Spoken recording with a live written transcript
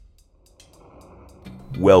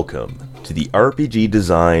Welcome to the RPG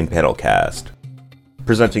Design Panelcast,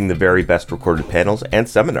 presenting the very best recorded panels and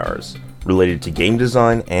seminars related to game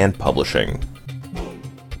design and publishing.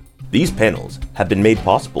 These panels have been made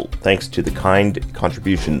possible thanks to the kind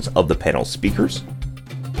contributions of the panel speakers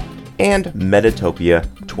and Metatopia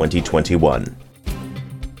 2021.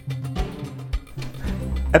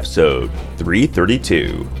 Episode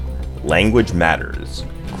 332, Language Matters,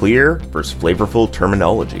 Clear versus Flavorful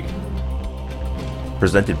Terminology.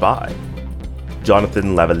 Presented by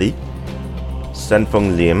Jonathan Lavallée,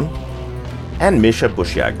 Sen-Foong Lim, and Misha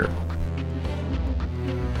Bushyager.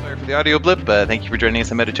 Sorry for the audio blip. Thank you for joining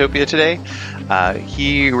us on Metatopia today.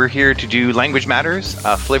 We're here to do Language Matters,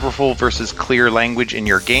 flavorful versus clear language in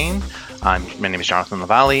your game. My name is Jonathan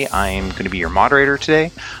Lavallée. I'm going to be your moderator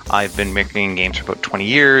today. I've been making games for about 20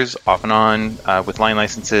 years, off and on, with line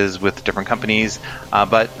licenses with different companies.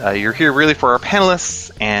 But you're here really for our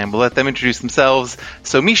panelists, and we'll let them introduce themselves.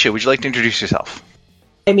 So, Misha, would you like to introduce yourself?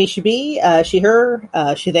 I'm Misha B, she, her,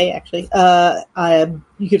 she, they, actually.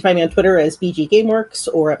 You can find me on Twitter as BG Gameworks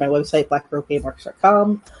or at my website,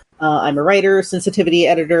 blackpearlgameworks.com. I'm a writer, sensitivity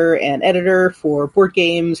editor, and editor for board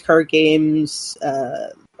games, card games,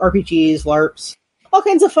 RPGs, LARPs, all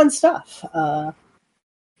kinds of fun stuff.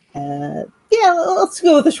 Let's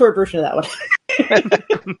go with the short version of that one.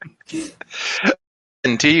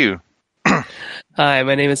 And to you. Hi,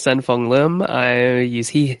 my name is Sen-Foong Lim. I use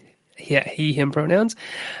he, him pronouns.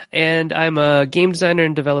 And I'm a game designer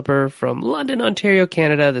and developer from London, Ontario,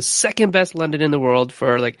 Canada, the second best London in the world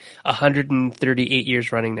for like 138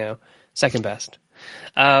 years running now. Second best.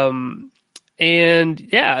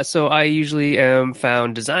 So I usually am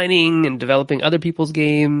found designing and developing other people's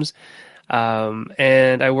games.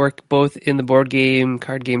 And I work both in the board game,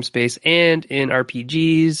 card game space and in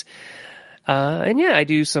RPGs. I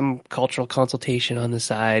do some cultural consultation on the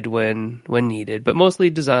side when needed, but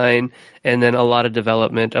mostly design and then a lot of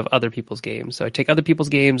development of other people's games. So I take other people's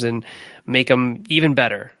games and make them even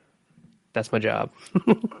better. That's my job.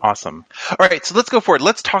 Awesome. All right, so let's go forward.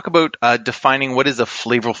 Let's talk about defining what is a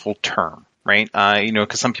flavorful term. Right.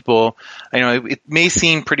 Because some people, it may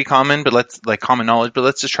seem pretty common, but common knowledge, but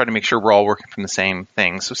let's just try to make sure we're all working from the same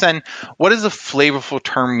thing. So Sen, what does a flavorful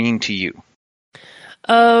term mean to you?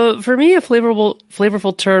 For me, a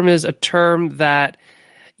flavorful term is a term that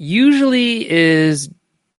usually is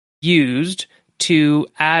used to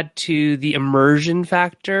add to the immersion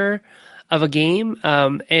factor of a game.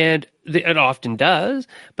 And it often does,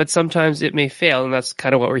 but sometimes it may fail, and that's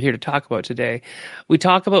kind of what we're here to talk about today. We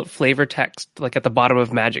talk about flavor text, like at the bottom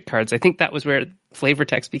of Magic cards. I think that was where flavor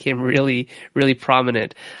text became really, really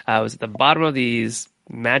prominent. It was at the bottom of these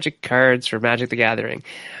Magic cards for Magic the Gathering,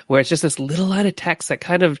 where it's just this little line of text that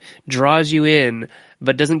kind of draws you in,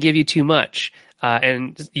 but doesn't give you too much.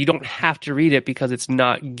 And you don't have to read it because it's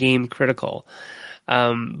not game critical.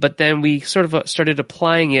 But then we sort of started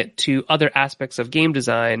applying it to other aspects of game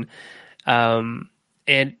design,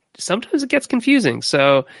 and sometimes it gets confusing.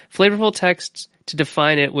 So flavorful text, to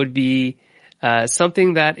define it, would be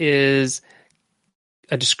something that is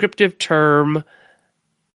a descriptive term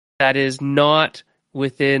that is not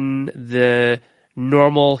within the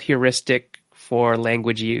normal heuristic for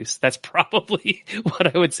language use. That's probably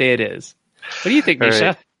what I would say it is. What do you think,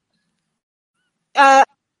 Misha?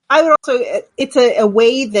 I would also, it's a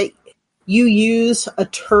way that you use a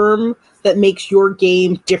term that makes your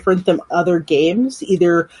game different than other games,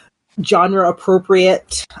 either genre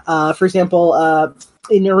appropriate. For example,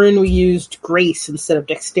 in Arun we used grace instead of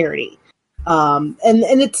dexterity. And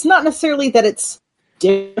it's not necessarily that it's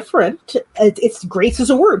different. It's grace is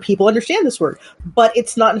a word. People understand this word, but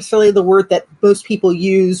it's not necessarily the word that most people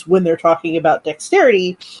use when they're talking about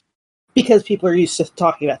dexterity, because people are used to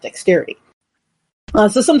talking about dexterity.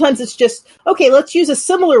 So sometimes it's just, okay, let's use a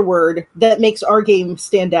similar word that makes our game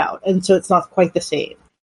stand out. And so it's not quite the same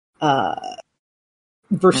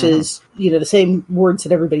versus, the same words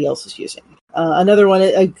that everybody else is using. Another one,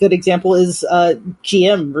 a good example is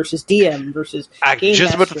GM versus DM versus Game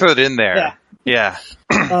Master. About to throw it in there. Yeah.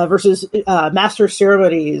 Versus Master of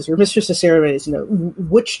Ceremonies or Mistress of Ceremonies.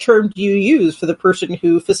 Which term do you use for the person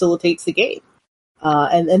who facilitates the game?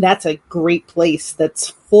 And that's a great place that's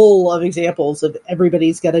full of examples of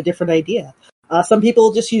everybody's got a different idea. Some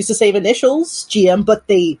people just use the same initials, GM, but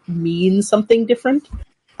they mean something different.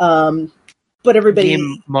 But everybody...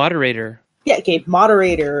 Game moderator. Yeah, game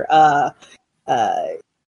moderator.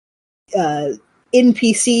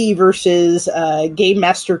 NPC versus game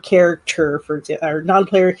master character, for example, or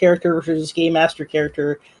non-player character versus game master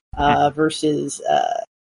character versus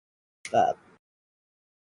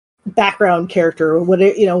background character, or what,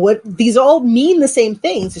 what these all mean the same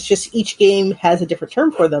things. It's just each game has a different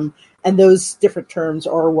term for them, and those different terms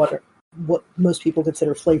are what most people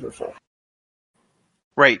consider flavorful.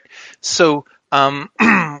 Right. So,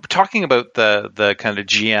 talking about the kind of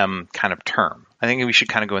GM kind of term, I think we should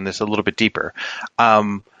kind of go in this a little bit deeper.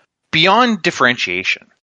 Beyond differentiation,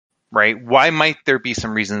 right? Why might there be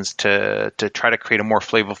some reasons to try to create a more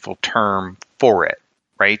flavorful term for it,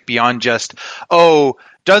 right? Beyond just,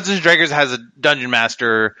 Dungeons and Dragons has a dungeon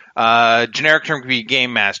master, generic term could be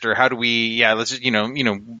game master. How do we, let's just,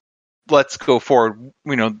 let's go forward.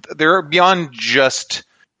 They're beyond just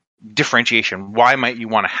differentiation. Why might you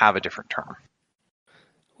want to have a different term?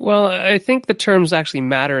 Well, I think the terms actually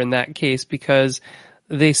matter in that case because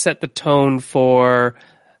they set the tone for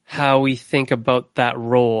how we think about that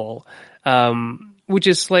role, which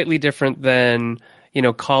is slightly different than,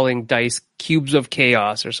 calling dice cubes of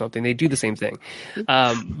chaos or something. They do the same thing.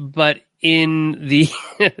 But in the,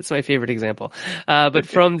 it's my favorite example. But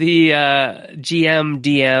from the GM,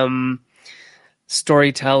 DM,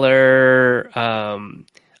 storyteller,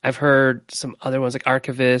 I've heard some other ones like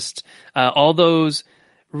archivist, all those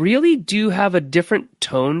really do have a different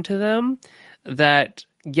tone to them that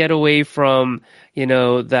get away from,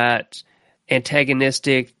 that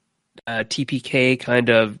antagonistic TPK kind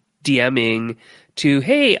of DMing to,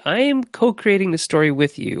 hey, I'm co-creating the story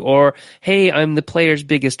with you, or hey, I'm the player's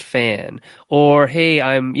biggest fan, or hey,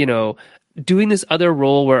 I'm, doing this other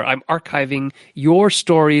role where I'm archiving your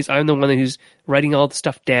stories. I'm the one who's writing all the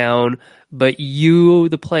stuff down, but you,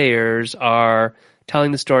 the players, are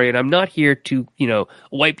telling the story, and I'm not here to,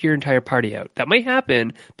 wipe your entire party out. That might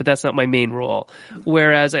happen, but that's not my main role.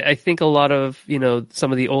 Whereas I think a lot of,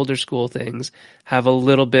 some of the older school things have a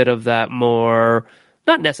little bit of that more,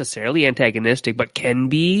 not necessarily antagonistic, but can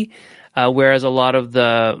be, whereas a lot of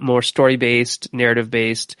the more story-based,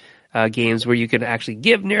 narrative-based games where you can actually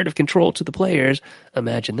give narrative control to the players,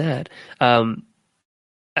 imagine that,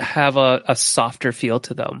 have a softer feel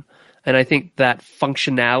to them. And I think that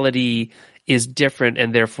functionality is different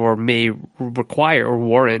and therefore may require or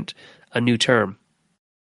warrant a new term.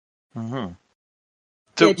 Mm-hmm.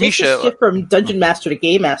 So, just a shift from dungeon master to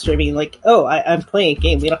game master. I mean, I'm playing a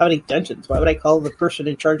game. We don't have any dungeons. Why would I call the person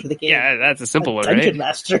in charge of the game? Yeah, that's a simple one, dungeon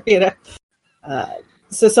right? master,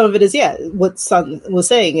 So some of it is, what Sun was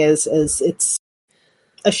saying is it's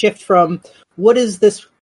a shift from what is this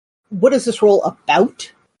role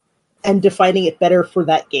about, and defining it better for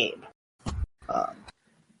that game.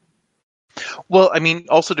 Well, I mean,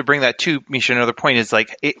 also to bring that to Misha, another point is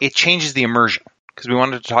it changes the immersion, because we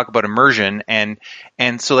wanted to talk about immersion, and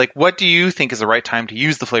so what do you think is the right time to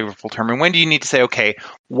use the flavorful term, and when do you need to say, okay,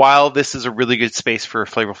 while this is a really good space for a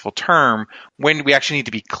flavorful term, when do we actually need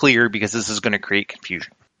to be clear because this is going to create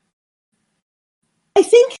confusion? I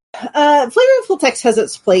think flavorful text has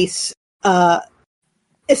its place,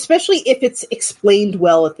 especially if it's explained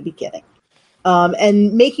well at the beginning.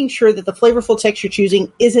 And making sure that the flavorful text you're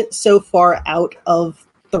choosing isn't so far out of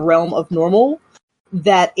the realm of normal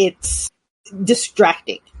that it's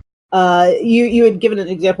distracting. You had given an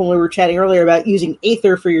example when we were chatting earlier about using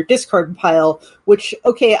Aether for your discard pile, which,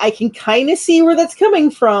 okay, I can kind of see where that's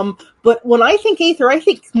coming from, but when I think Aether, I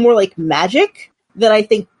think more like magic than I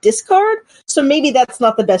think discard, so maybe that's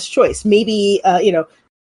not the best choice. Maybe,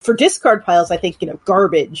 for discard piles, I think,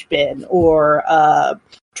 garbage bin, or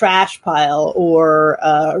trash pile, or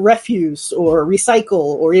refuse, or recycle,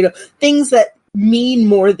 or things that mean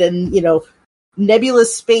more than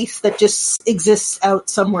nebulous space that just exists out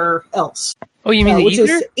somewhere else. Oh, you mean the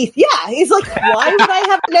Ether? It's like, why would I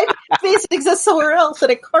have a nebulous space that exists somewhere else in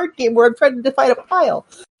a card game where I'm trying to define a pile?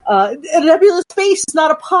 A nebulous space is not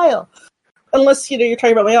a pile, unless you're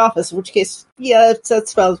talking about my office, in which case, that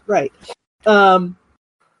sounds right.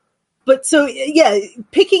 But so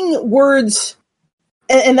picking words.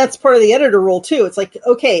 And that's part of the editor role, too. It's like,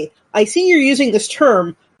 okay, I see you're using this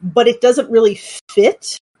term, but it doesn't really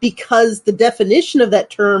fit because the definition of that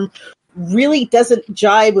term really doesn't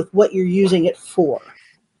jibe with what you're using it for.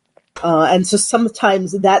 And so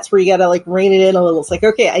sometimes that's where you gotta, rein it in a little. It's like,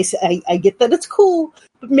 okay, I get that it's cool,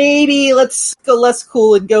 but maybe let's go less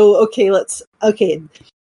cool and go, okay,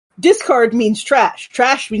 discard means trash.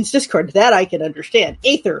 Trash means discard. That I can understand.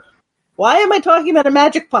 Aether. Why am I talking about a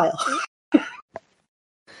magic pile?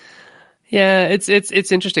 Yeah, it's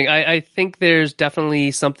interesting. I think there's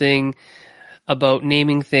definitely something about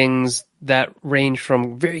naming things that range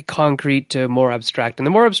from very concrete to more abstract. And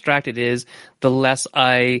the more abstract it is, the less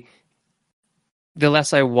I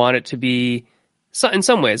want it to be. So in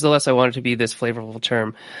some ways, the less I want it to be this flavorful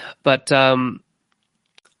term. But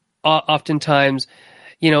oftentimes,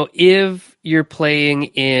 if you're playing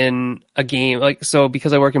in a game, like, so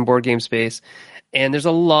because I work in board game space, and there's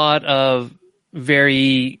a lot of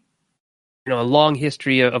very, a long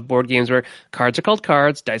history of board games where cards are called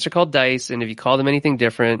cards, dice are called dice, and if you call them anything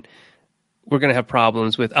different, we're going to have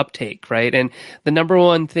problems with uptake, right? And the number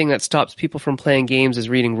one thing that stops people from playing games is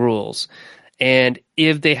reading rules. And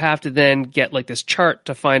if they have to then get like this chart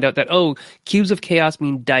to find out that, oh, cubes of chaos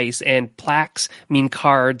mean dice and plaques mean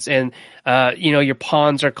cards and, your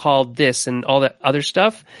pawns are called this and all that other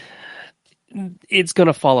stuff, it's going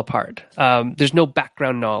to fall apart. There's no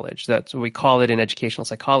background knowledge. That's what we call it in educational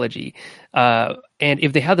psychology. And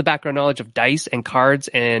if they have the background knowledge of dice and cards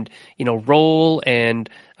and, roll and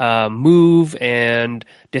move and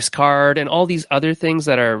discard and all these other things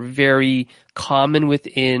that are very common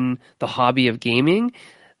within the hobby of gaming,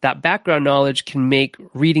 that background knowledge can make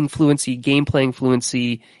reading fluency, game playing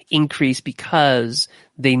fluency increase because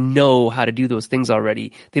they know how to do those things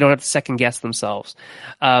already. They don't have to second guess themselves.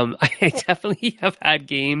 I definitely have had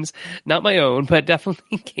games, not my own, but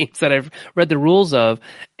definitely games that I've read the rules of.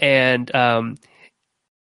 And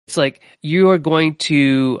it's like you are going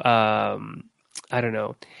to,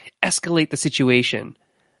 escalate the situation.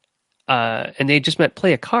 And they just meant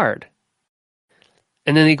play a card.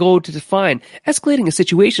 And then they go to define escalating a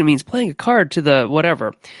situation means playing a card to the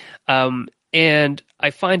whatever. And I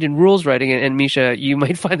find in rules writing, and Misha, you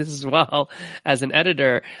might find this as well as an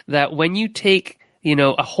editor, that when you take,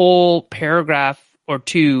 a whole paragraph or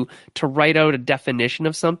two to write out a definition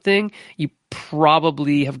of something, you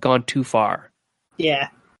probably have gone too far. Yeah.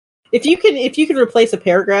 If you can replace a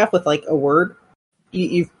paragraph with like a word,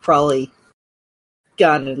 you've probably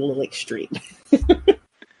gone a little extreme.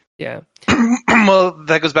 Yeah. Well,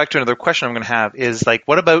 that goes back to another question I'm going to have is like,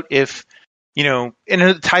 what about if, and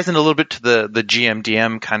it ties in a little bit to the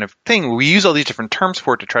GMDM kind of thing. We use all these different terms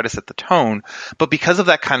for it to try to set the tone, but because of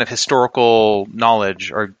that kind of historical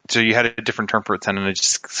knowledge, or so you had a different term for it, and it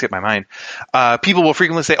just skipped my mind. People will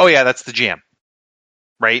frequently say, "Oh yeah, that's the GM,"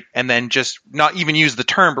 right? And then just not even use the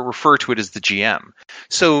term, but refer to it as the GM.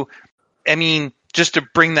 So, I mean, just to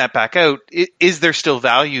bring that back out, is there still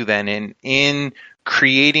value then in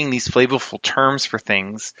creating these flavorful terms for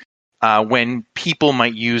things when people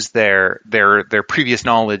might use their previous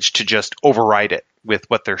knowledge to just override it with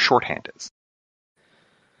what their shorthand is?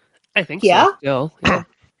 I think so. Still, yeah.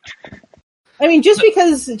 I mean, just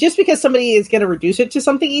because somebody is going to reduce it to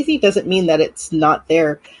something easy doesn't mean that it's not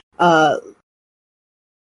there.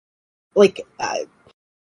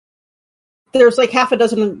 There's like half a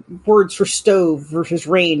dozen words for stove versus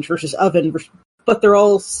range versus oven, but they're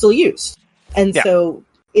all still used. And so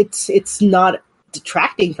it's not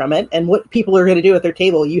detracting from it. And what people are going to do at their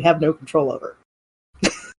table, you have no control over.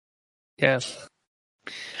 Yeah.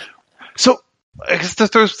 So I guess I'm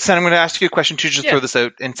going to ask you a question to just throw this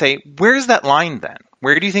out and say, where's that line then?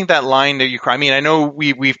 Where do you think that line that I mean, I know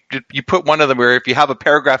you put one of them where if you have a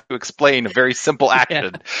paragraph to explain a very simple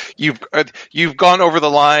action, you've gone over the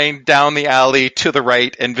line, down the alley, to the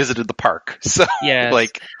right, and visited the park. So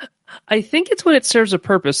I think it's when it serves a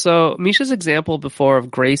purpose. So Misha's example before of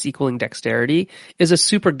grace equaling dexterity is a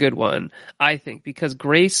super good one, I think, because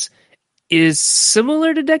grace is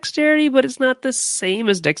similar to dexterity, but it's not the same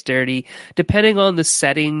as dexterity, depending on the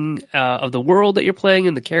setting of the world that you're playing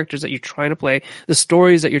and the characters that you're trying to play, the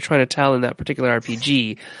stories that you're trying to tell in that particular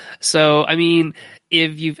RPG. So, I mean,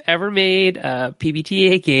 if you've ever made a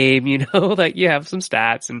PBTA game, you know that you have some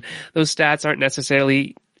stats, and those stats aren't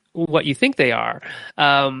necessarily what you think they are.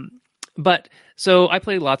 But so I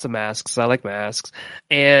play lots of masks. I like masks.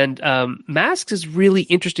 And masks is really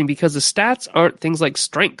interesting because the stats aren't things like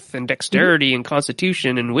strength and dexterity and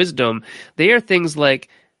constitution and wisdom. They are things like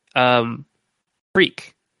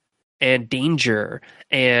freak and danger.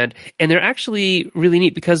 And they're actually really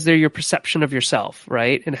neat because they're your perception of yourself,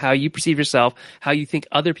 right? And how you perceive yourself, how you think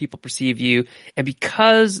other people perceive you. And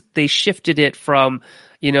because they shifted it from,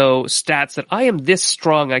 stats that I am this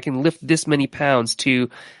strong, I can lift this many pounds, to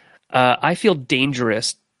I feel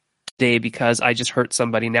dangerous today because I just hurt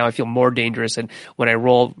somebody. Now I feel more dangerous, and when I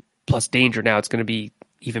roll plus danger, now it's going to be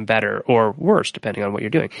even better or worse, depending on what you're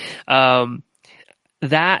doing.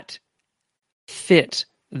 That fit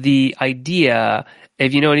the idea.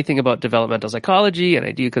 If you know anything about developmental psychology, and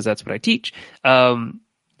I do because that's what I teach,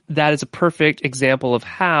 that is a perfect example of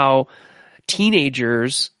how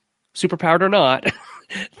teenagers, superpowered or not,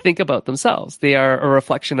 think about themselves. They are a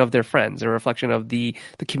reflection of their friends, a reflection of the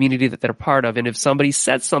community that they're part of. And if somebody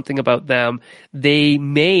says something about them, they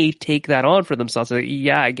may take that on for themselves. Like,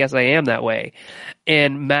 yeah, I guess I am that way.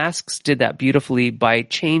 And masks did that beautifully by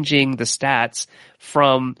changing the stats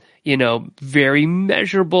from, very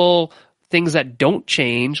measurable things that don't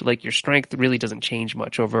change, like your strength really doesn't change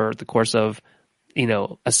much over the course of,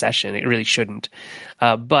 a session. It really shouldn't.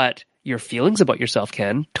 But your feelings about yourself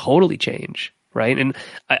can totally change, right? And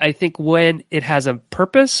I think when it has a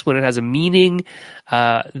purpose, when it has a meaning,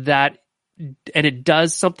 and it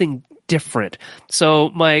does something different. So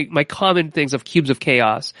my common things of cubes of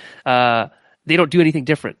chaos, they don't do anything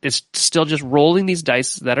different. It's still just rolling these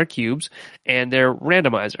dice that are cubes, and they're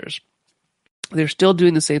randomizers. They're still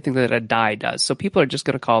doing the same thing that a die does. So people are just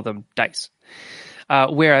going to call them dice.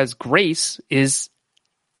 Whereas grace is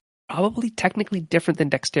probably technically different than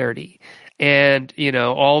dexterity. And,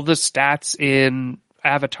 all the stats in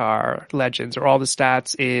Avatar Legends or all the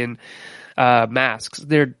stats in Masks,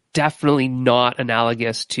 they're definitely not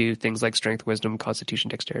analogous to things like strength, wisdom, constitution,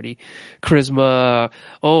 dexterity, charisma,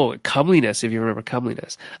 comeliness, if you remember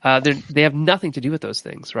comeliness. They have nothing to do with those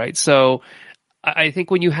things, right? So I think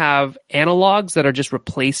when you have analogs that are just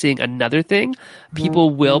replacing another thing, people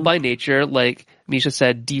will by nature, like Misha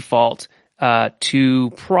said, default to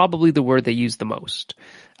probably the word they use the most.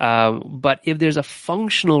 But if there's a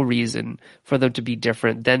functional reason for them to be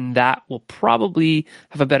different, then that will probably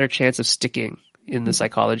have a better chance of sticking in the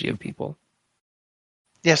psychology of people.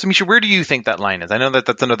 Yeah, so Misha, where do you think that line is? I know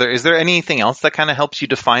that's another. Is there anything else that kind of helps you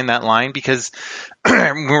define that line? Because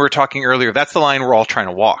when we were talking earlier, that's the line we're all trying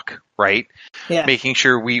to walk, right? Yeah. Making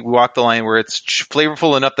sure we walk the line where it's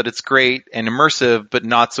flavorful enough that it's great and immersive, but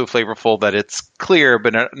not so flavorful that it's clear,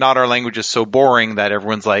 but not our language is so boring that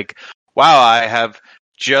everyone's like, wow, I have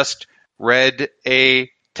just read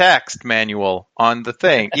a text manual on the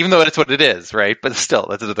thing, even though that's what it is, right? But still,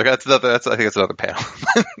 I think that's another panel.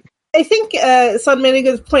 I think Son made a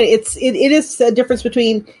good point. It is a difference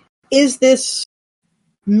between, is this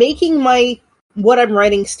making what I'm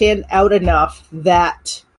writing stand out enough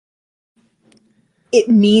that it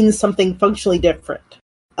means something functionally different.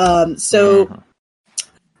 Like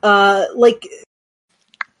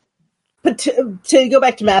to go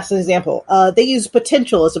back to Math's example, they use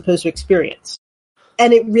potential as opposed to experience,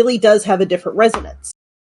 and it really does have a different resonance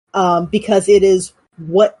because it is,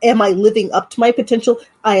 what am I living up to my potential?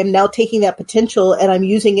 I am now taking that potential and I'm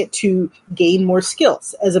using it to gain more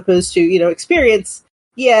skills, as opposed to, experience.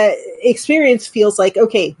 Yeah, experience feels like,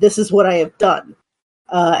 okay, this is what I have done.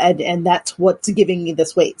 And that's what's giving me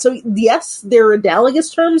this weight. So yes, they're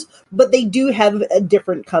analogous terms, but they do have a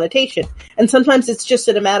different connotation. And sometimes it's just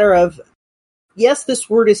a matter of, yes, this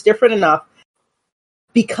word is different enough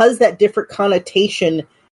because that different connotation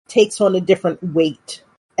takes on a different weight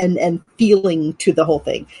and feeling to the whole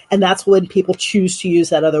thing. And that's when people choose to use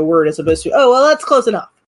that other word as opposed to, oh, well, that's close enough.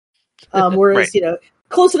 Whereas, right.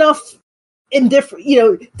 Close enough in different,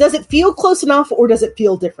 does it feel close enough or does it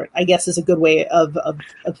feel different? I guess is a good way of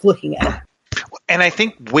looking at it. And I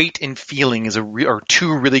think weight and feeling are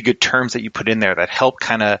two really good terms that you put in there that help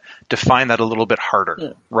kind of define that a little bit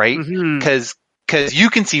harder, right? Because you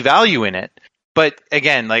can see value in it. But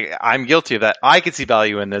again, like, I'm guilty of that. I can see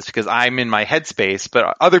value in this because I'm in my headspace,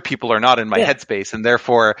 but other people are not in my headspace, and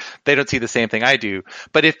therefore they don't see the same thing I do.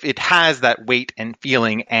 But if it has that weight and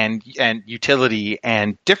feeling and utility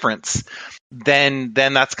and difference, then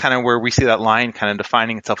that's kind of where we see that line kind of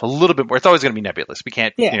defining itself a little bit more. It's always going to be nebulous. We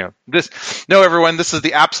can't, everyone, this is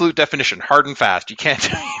the absolute definition, hard and fast. You can't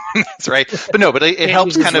do this, right? But it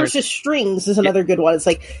helps kind of. Versus strings is another good one. It's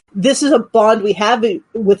like, this is a bond we have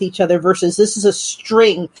with each other versus this is a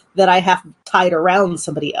string that I have tied around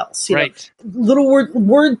somebody else. Right. Little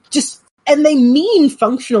word just, and they mean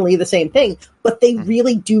functionally the same thing, but they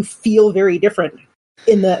really do feel very different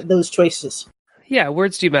in those choices. Yeah,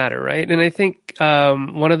 words do matter, right? And I think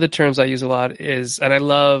one of the terms I use a lot is, and I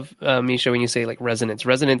love, Misha, when you say like resonance.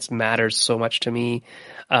 Resonance matters so much to me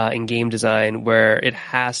in game design, where it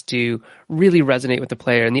has to really resonate with the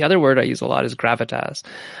player. And the other word I use a lot is gravitas.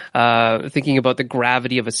 Thinking about the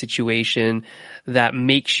gravity of a situation that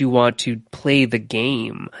makes you want to play the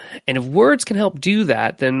game. And if words can help do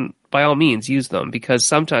that, then by all means, use them, because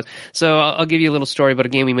sometimes. So I'll give you a little story about a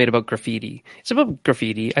game we made about graffiti. It's about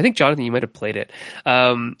graffiti. I think, Jonathan, you might have played it.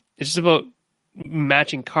 It's just about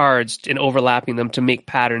matching cards and overlapping them to make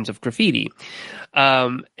patterns of graffiti.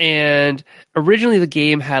 And originally the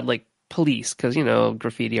game had like police, because,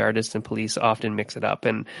 graffiti artists and police often mix it up,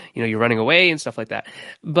 and, you're running away and stuff like that.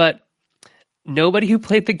 But nobody who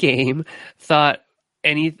played the game thought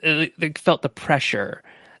they felt the pressure.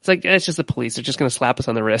 It's like, it's just the police. They're just going to slap us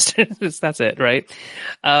on the wrist. That's it, right?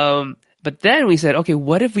 But then we said, okay,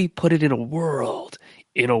 what if we put it in a world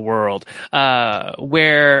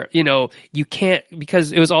where, you can't,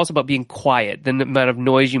 because it was also about being quiet. The amount of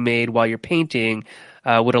noise you made while you're painting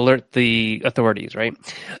would alert the authorities, right?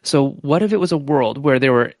 So what if it was a world where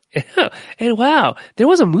there were, and wow, there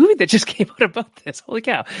was a movie that just came out about this. Holy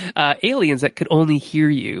cow. Aliens that could only hear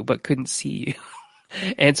you but couldn't see you.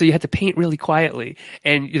 And so you had to paint really quietly.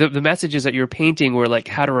 And the messages that you were painting were like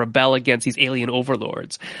how to rebel against these alien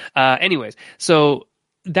overlords. Anyways, so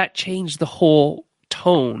that changed the whole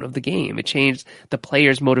tone of the game. It changed the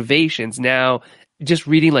player's motivations. Now, just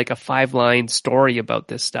reading like a 5-line story about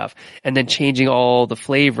this stuff and then changing all the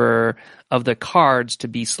flavor of the cards to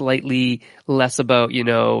be slightly less about,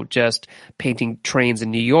 just painting trains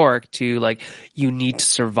in New York to like, you need to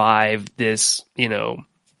survive this,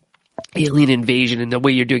 alien invasion, and the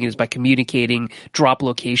way you're doing it is by communicating drop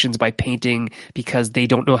locations by painting, because they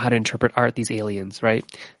don't know how to interpret art, these aliens, right?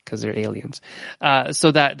 Because they're aliens.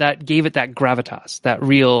 So that gave it that gravitas, that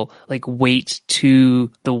real like weight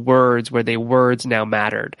to the words, where the words now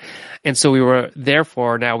mattered. And so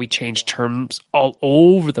now we changed terms all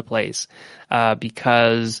over the place,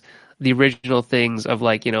 because the original things of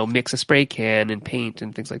like, mix a spray can and paint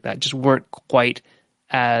and things like that just weren't quite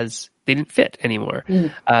they didn't fit anymore.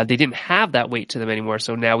 They didn't have that weight to them anymore.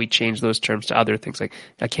 So now we changed those terms to other things. Like,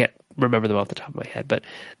 I can't remember them off the top of my head, but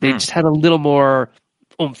they just had a little more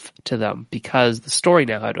oomph to them because the story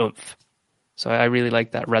now had oomph. So I really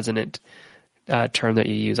like that resonant term that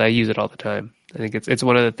you use. I use it all the time. I think it's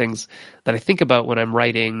one of the things that I think about when I'm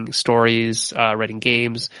writing stories, writing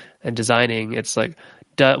games, and designing. It's like,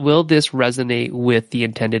 will this resonate with the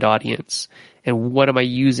intended audience? And what am I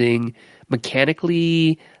using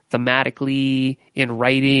mechanically, thematically, in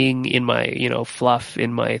writing, in my fluff,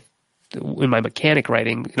 in my mechanic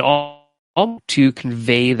writing, and all to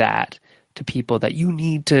convey that to people, that you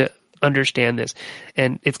need to understand this.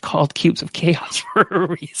 And it's called Cubes of Chaos for a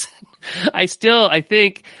reason. I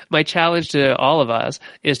think my challenge to all of us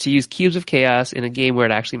is to use Cubes of Chaos in a game where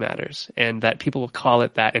it actually matters, and that people will call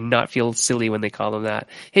it that and not feel silly when they call them that.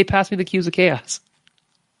 Hey, pass me the Cubes of Chaos.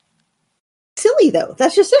 Silly though,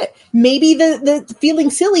 that's just it. Maybe the feeling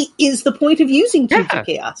silly is the point of using Cubes of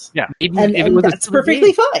Chaos. Yeah, and that's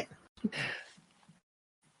perfectly fine.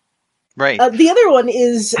 Right. The other one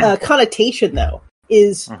is connotation, though,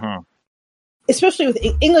 is especially with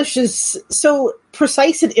English is so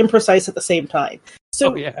precise and imprecise at the same time.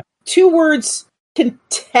 So two words can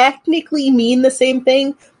technically mean the same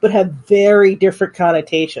thing, but have very different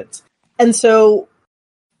connotations. And so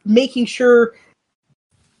making sure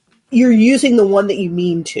you're using the one that you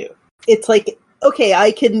mean to. It's like, okay,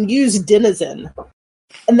 I can use denizen,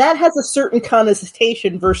 and that has a certain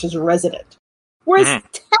connotation versus resident. Whereas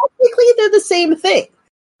technically they're the same thing,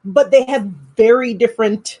 but they have very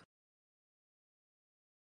different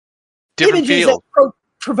images feel. that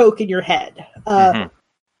provoke in your head. And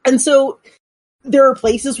so there are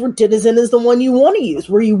places where denizen is the one you want to use,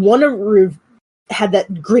 where you want to have that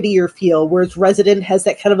grittier feel, whereas resident has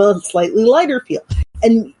that kind of a slightly lighter feel.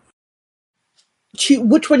 And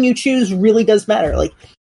which one you choose really does matter. Like,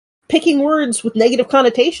 picking words with negative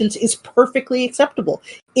connotations is perfectly acceptable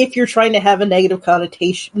if you're trying to have a negative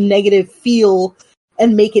connotation, negative feel,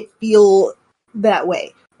 and make it feel that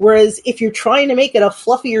way. Whereas if you're trying to make it a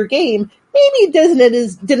fluffier game, maybe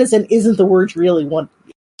denizen isn't the word you really want.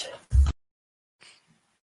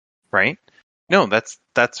 Right? No, that's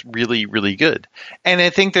really, really good. And I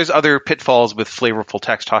think there's other pitfalls with flavorful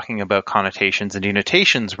text talking about connotations and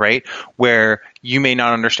denotations, right? Where you may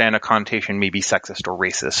not understand a connotation may be sexist or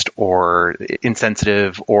racist or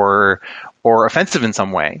insensitive or offensive in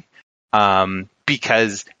some way,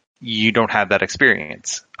 because you don't have that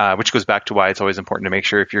experience, which goes back to why it's always important to make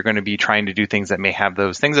sure if you're going to be trying to do things that may have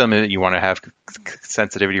those things on it, you want to have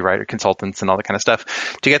sensitivity writer consultants and all that kind of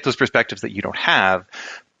stuff to get those perspectives that you don't have,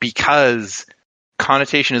 because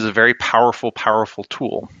connotation is a very powerful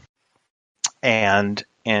tool. And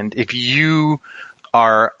if you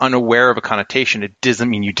are unaware of a connotation, it doesn't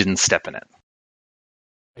mean you didn't step in it.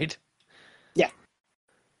 Right? Yeah.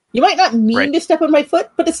 You might not mean to step on my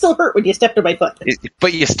foot, but it still hurt when you stepped on my foot.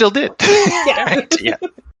 But you still did. Yeah. Right? Yeah.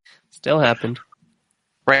 Still happened.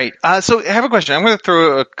 Right. So I have a question. I'm going to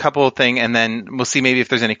throw a couple of things, and then we'll see maybe if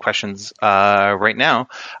there's any questions right now.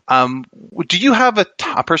 Do you have a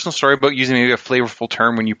personal story about using maybe a flavorful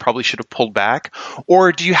term when you probably should have pulled back?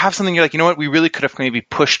 Or do you have something you're like, you know what, we really could have maybe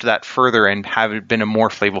pushed that further and have it been a more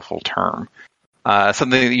flavorful term?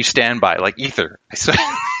 Something that you stand by, like ether.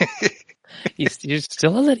 You're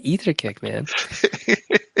still on that ether kick, man.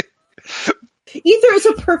 Ether is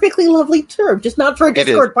a perfectly lovely term, just not for a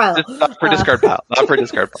Discord pile. Just not for discard pile. Not for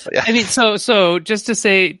discard pile. Yeah. I mean, so just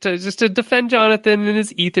to defend Jonathan and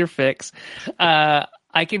his ether fix,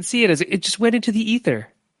 I can see it as it just went into the ether.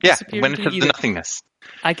 Yeah, disappeared when it into says the ether. nothingness.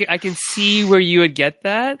 I can see where you would get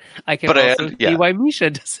that. I can But also yeah. see why Misha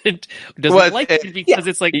doesn't Well, like it because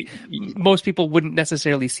it's like most people wouldn't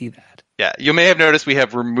necessarily see that. Yeah, you may have noticed we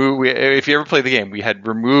have removed. If you ever play the game, we had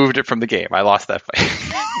removed it from the game. I lost that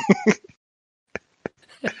fight.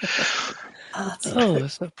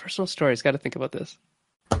 So personal stories. Got to think about this.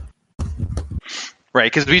 Right,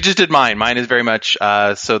 because we just did mine. Mine is very much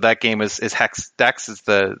so that game is Hex Dex is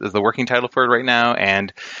the working title for it right now,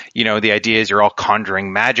 and the idea is you're all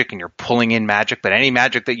conjuring magic and you're pulling in magic, but any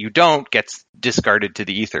magic that you don't gets discarded to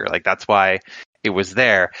the ether. Like that's why it was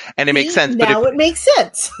there, and it makes sense. Now it makes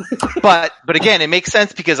sense. but again, it makes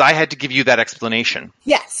sense because I had to give you that explanation.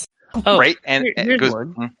 Yes. Oh, right, and here's it goes.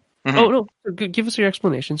 one. Mm-hmm. Oh no, give us your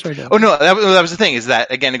explanation. Sorry, Dan. Oh no, that was the thing. Is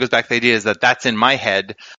that again? It goes back to the idea is that that's in my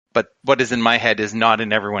head, but what is in my head is not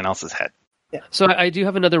in everyone else's head. Yeah. So I do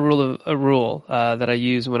have another rule that I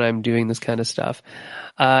use when I'm doing this kind of stuff.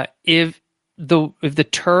 If the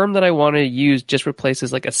term that I want to use just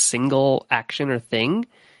replaces like a single action or thing,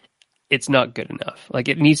 it's not good enough. Like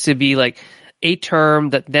it needs to be like a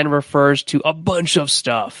term that then refers to a bunch of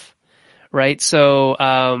stuff, right?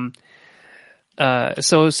 So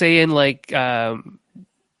say in like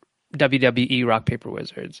WWE Rock Paper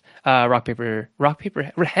Wizards,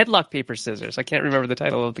 Headlock Paper Scissors. I can't remember the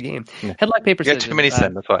title of the game. Yeah. Headlock Paper You Scissors. got too many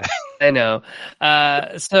sen, that's why. I know.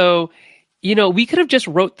 So we could have just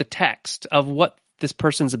wrote the text of what this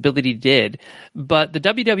person's ability did, but the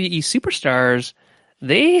WWE superstars,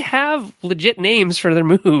 they have legit names for their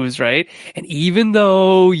moves, right? And even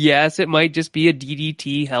though, yes, it might just be a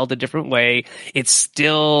DDT held a different way, it's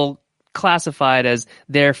still classified as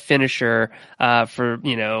their finisher for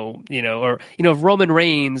if Roman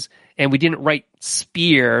Reigns and we didn't write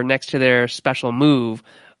spear next to their special move,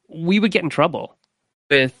 we would get in trouble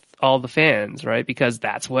with all the fans, right? Because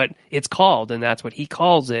that's what it's called and that's what he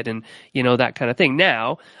calls it, and that kind of thing.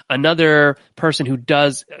 Now, another person who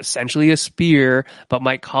does essentially a spear but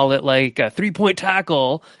might call it like a 3-point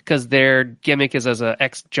tackle because their gimmick is as an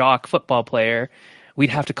ex-jock football player, we'd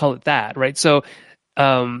have to call it that, right? So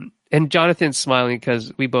and Jonathan's smiling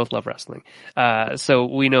because we both love wrestling. So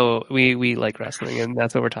we know we like wrestling, and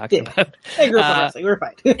that's what we're talking about. I grew up on wrestling. We're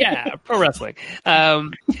fine. Yeah, pro wrestling.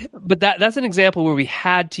 But that's an example where we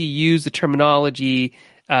had to use the terminology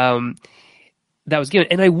that was given.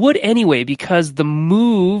 And I would anyway because the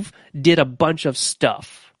move did a bunch of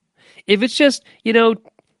stuff. If it's just,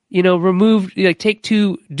 remove, like take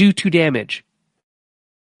 2, do 2 damage,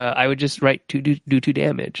 I would just write do 2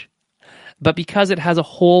 damage. But because it has a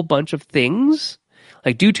whole bunch of things,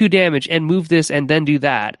 like do 2 damage and move this and then do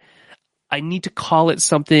that, I need to call it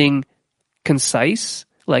something concise,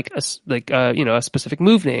 like a specific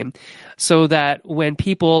move name, so that when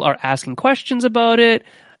people are asking questions about it,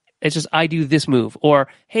 it's just I do this move, or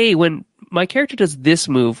hey, when my character does this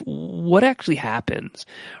move, what actually happens,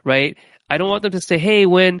 right? I don't want them to say, hey,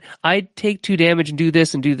 when I take 2 damage and do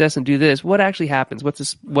this and do this and do this, what actually happens? What's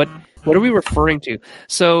this? What are we referring to?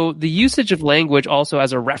 So the usage of language also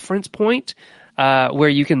as a reference point, where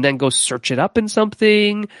you can then go search it up in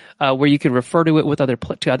something, where you can refer to it with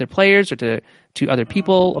to other players or to other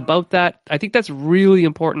people about that. I think that's really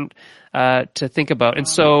important to think about. And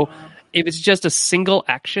so if it's just a single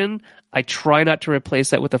action, I try not to replace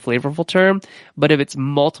that with a flavorful term, but if it's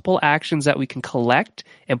multiple actions that we can collect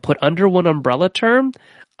and put under one umbrella term,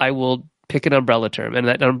 I will pick an umbrella term. And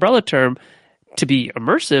that umbrella term, to be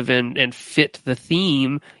immersive and fit the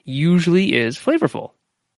theme, usually is flavorful.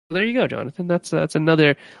 So there you go, Jonathan. That's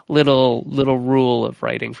another little rule of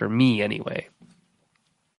writing for me anyway.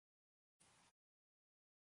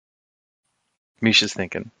 Misha's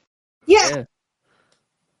thinking. Yeah.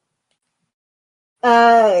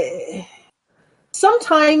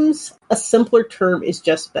 Sometimes a simpler term is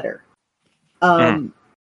just better.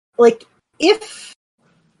 Like if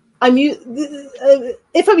I'm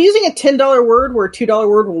using a $10 word where a $2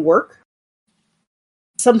 word will work,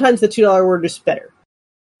 sometimes the $2 word is better.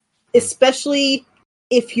 Especially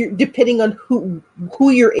if you're depending on who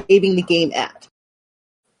you're aiming the game at.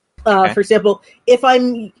 For example, if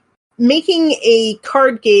I'm making a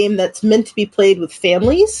card game that's meant to be played with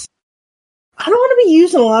families, I don't want to be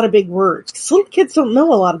using a lot of big words because little kids don't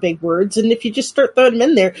know a lot of big words. And if you just start throwing them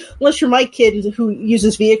in there, unless you're my kid who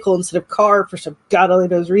uses vehicle instead of car for some God only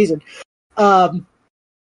knows reason,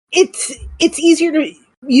 it's easier to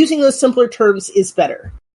using those simpler terms is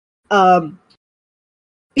better.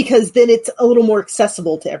 Because then it's a little more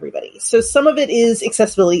accessible to everybody. So some of it is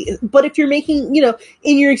accessibility. But if you're making,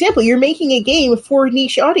 in your example, you're making a game for a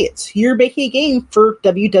niche audience. You're making a game for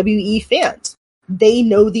WWE fans. They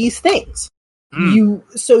know these things.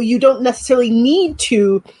 You don't necessarily need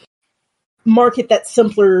to market that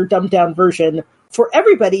simpler, dumbed down version for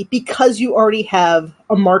everybody because you already have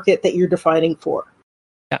a market that you're defining for.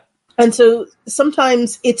 Yeah. And so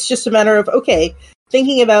sometimes it's just a matter of, okay,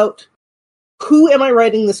 thinking about who am I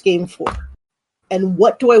writing this game for? And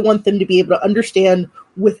what do I want them to be able to understand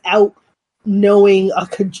without knowing a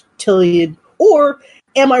cotillion? Or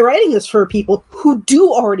am I writing this for people who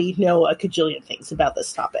do already know a cajillion things about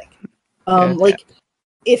this topic?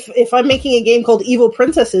 If I'm making a game called Evil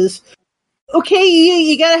Princesses, okay,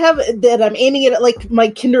 you gotta have that. I'm aiming it at like my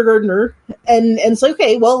kindergartner, and it's like,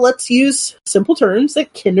 okay, well, let's use simple terms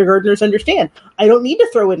that kindergartners understand. I don't need to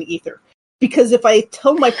throw in ether, because if I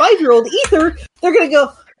tell my 5-year-old ether, they're gonna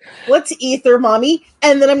go, "What's ether, mommy?"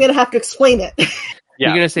 And then I'm gonna have to explain it. Yeah.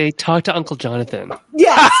 You're gonna say, "Talk to Uncle Jonathan."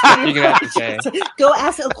 Yes, you're gonna have to say, "Go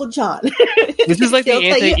ask Uncle John." This is like the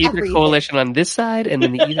anti-ether coalition on this side, and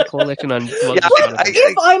then the ether coalition on.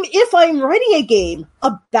 If I'm writing a game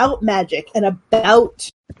about magic and about,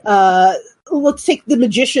 let's take the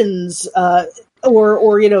magicians,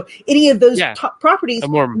 or any of those top properties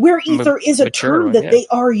where ether is a term that they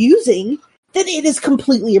are using, then it is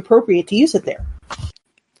completely appropriate to use it there.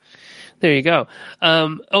 There you go.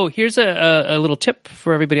 Here's a little tip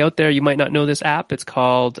for everybody out there. You might not know this app. It's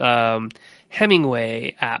called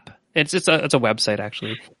Hemingway app. It's a website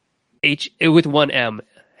actually. With one M,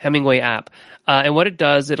 Hemingway app. And what it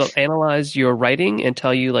does, it'll analyze your writing and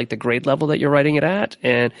tell you like the grade level that you're writing it at,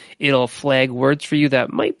 and it'll flag words for you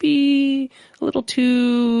that might be a little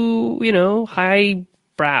too, high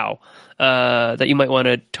brow, that you might want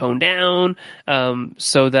to tone down,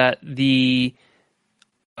 so that the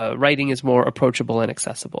writing is more approachable and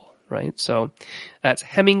accessible, right? So that's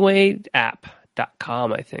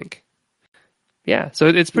HemingwayApp.com, I think. Yeah, so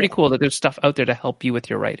it's pretty cool that there's stuff out there to help you with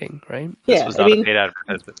your writing, right? Yeah, this was not a paid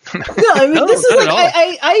advertisement. No, this is like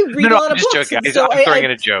I read a lot of books, joking. So I'm throwing in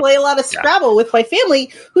a joke. Play a lot of Scrabble with my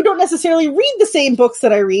family who don't necessarily read the same books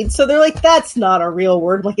that I read, so they're like, "That's not a real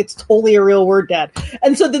word." I'm like, "It's totally a real word, Dad."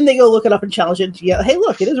 And so then they go look it up and challenge it. Yeah, hey,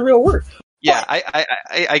 look, it is a real word. Yeah,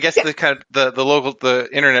 I guess the kind of the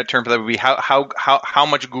internet term for that would be how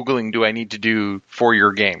much Googling do I need to do for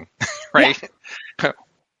your game, right? Yeah.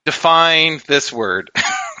 Define this word,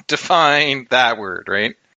 define that word,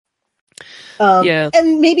 right?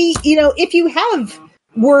 And maybe if you have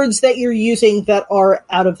words that you're using that are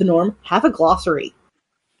out of the norm, have a glossary.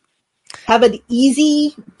 Have an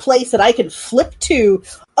easy place that I can flip to.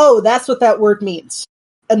 Oh, that's what that word means,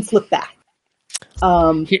 and flip back.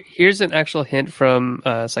 Here's an actual hint from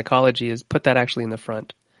psychology: is put that actually in the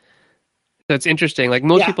front. So it's interesting. Like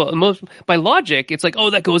most people, by logic, it's like, oh,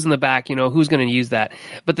 that goes in the back. Who's going to use that?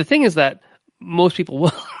 But the thing is that most people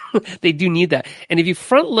will. They do need that. And if you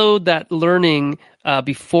front load that learning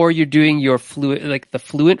before you're doing your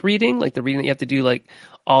fluent reading, like the reading that you have to do like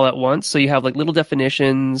all at once, so you have like little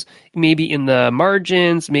definitions, maybe in the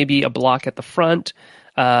margins, maybe a block at the front.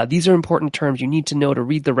 These are important terms you need to know to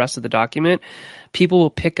read the rest of the document. People will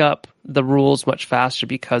pick up the rules much faster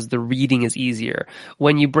because the reading is easier.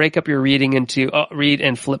 When you break up your reading into read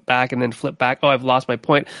and flip back and then flip back, I've lost my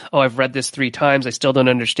point. I've read this 3 times. I still don't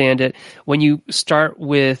understand it. When you start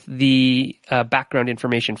with the background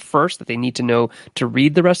information first that they need to know to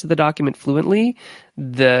read the rest of the document fluently,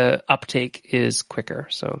 the uptake is quicker.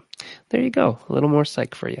 So there you go. A little more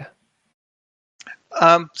psych for you.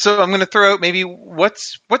 So I'm going to throw out maybe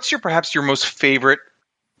what's perhaps your most favorite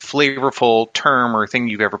flavorful term or thing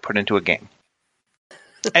you've ever put into a game,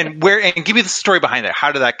 and give me the story behind that.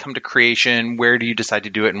 How did that come to creation? Where do you decide to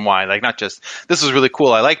do it, and why? Like, not just this was really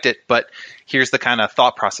cool, I liked it, but here's the kind of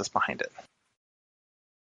thought process behind it.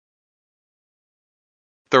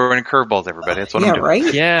 Throwing in curveballs, everybody. That's what I'm doing.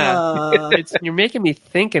 Right? Yeah, you're making me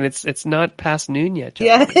think, and it's not past noon yet, John.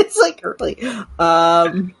 Yeah, it's like early.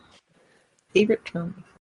 Favorite term.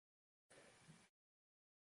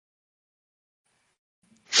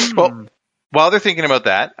 Well, while they're thinking about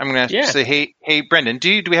that, I'm going to say, hey, Brendan,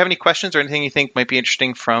 do we have any questions or anything you think might be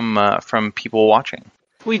interesting from people watching?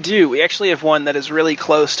 We do. We actually have one that is really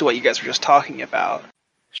close to what you guys were just talking about.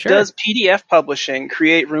 Sure. Does PDF publishing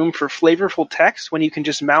create room for flavorful text when you can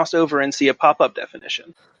just mouse over and see a pop-up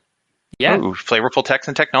definition? Yeah. Ooh, flavorful text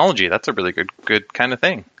and technology. That's a really good kind of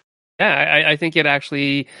thing. Yeah, I think it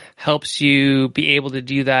actually helps you be able to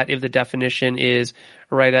do that if the definition is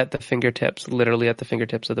right at the fingertips, literally at the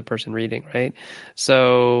fingertips of the person reading, right?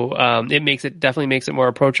 So it definitely makes it more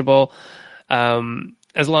approachable.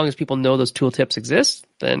 As long as people know those tooltips exist,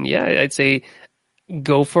 then yeah, I'd say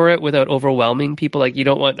go for it without overwhelming people. Like, you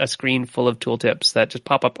don't want a screen full of tooltips that just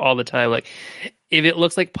pop up all the time. Like, if it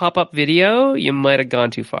looks like pop-up video, you might have gone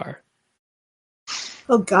too far.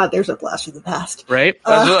 Oh God, there's a blast from the past. right?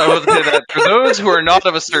 I was going to say that for those who are not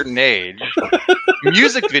of a certain age,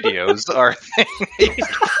 music videos are a thing.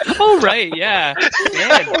 Oh, right, yeah.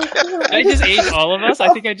 Man, I just ate all of us. I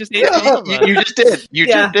think I just ate all of us. You just did. You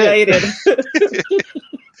just did. Yeah, you did.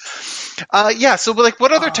 So like,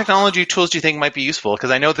 what other technology tools do you think might be useful?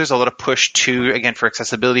 Because I know there's a lot of push to, again, for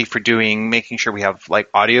accessibility, for making sure we have like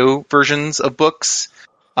audio versions of books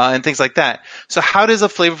and things like that. So how does a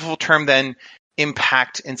flavorful term then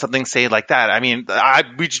impact in something, say, like that? I mean,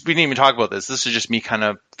 we didn't even talk about this. This is just me kind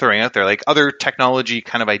of throwing out there, like, other technology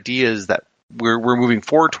kind of ideas that we're moving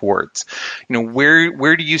forward towards.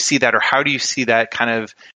 Where do you see that, or how do you see that kind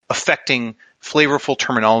of affecting flavorful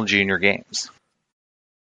terminology in your games?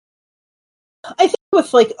 I think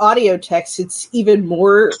with like audio text, it's even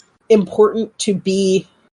more important to be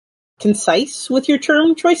concise with your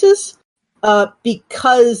term choices,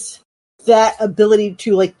 because that ability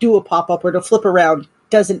to like do a pop-up or to flip around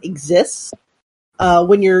doesn't exist.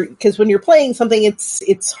 When you're playing something,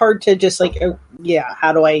 it's hard to just like,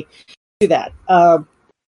 how do I do that?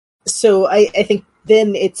 So I think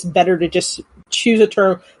then it's better to just choose a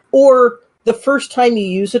term, or the first time you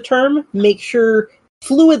use a term, make sure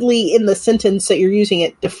fluidly in the sentence that you're using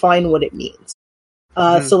it, define what it means.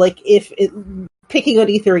 So like picking on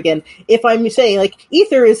ether again, if I'm saying like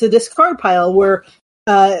ether is a discard pile, where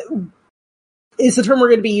is the term we're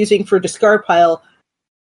going to be using for discard pile,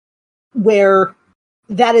 where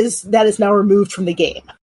that is now removed from the game,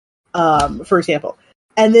 for example.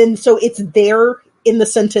 And then so it's there in the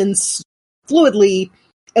sentence fluidly,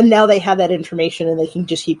 and now they have that information and they can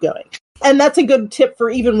just keep going. And that's a good tip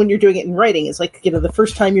for even when you're doing it in writing. Is like, the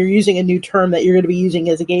first time you're using a new term that you're going to be using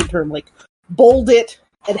as a game term, like bold it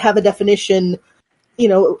and have a definition,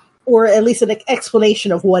 or at least an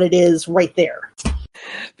explanation of what it is right there.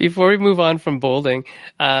 Before we move on from bolding,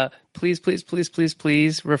 please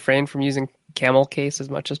refrain from using camel case as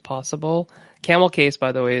much as possible. Camel case,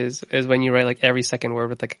 by the way, is when you write like every second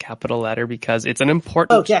word with like a capital letter, because it's an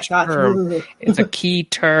important term. It's a key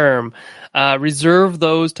term. Reserve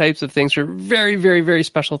those types of things for very, very, very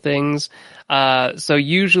special things. So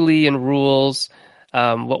usually in rules,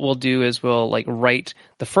 what we'll do is we'll like write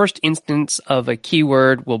the first instance of a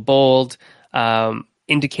keyword, we'll bold,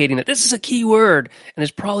 indicating that this is a keyword, and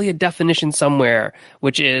there's probably a definition somewhere,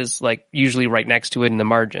 which is like usually right next to it in the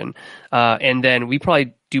margin. And then we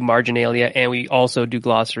probably do marginalia, and we also do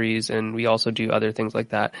glossaries, and we also do other things like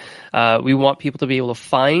that. We want people to be able to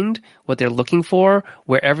find what they're looking for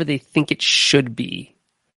wherever they think it should be,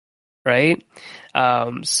 right?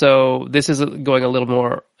 So this is going a little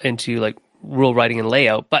more into like rule writing and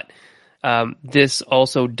layout, but this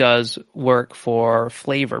also does work for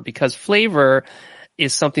flavor, because flavor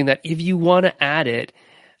is something that if you want to add it,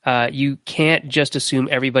 you can't just assume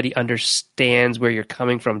everybody understands where you're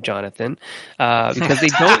coming from, Jonathan, because they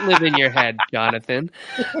don't live in your head, Jonathan.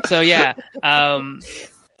 So yeah, I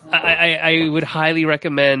would highly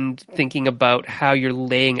recommend thinking about how you're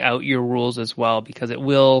laying out your rules as well, because it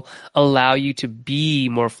will allow you to be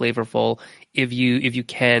more flavorful if you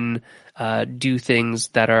can do things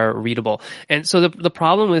that are readable. And so the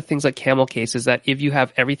problem with things like camel case is that if you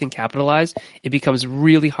have everything capitalized, it becomes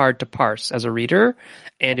really hard to parse as a reader.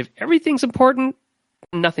 And if everything's important,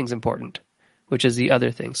 nothing's important, which is the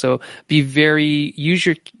other thing. So use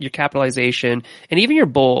your capitalization, and even your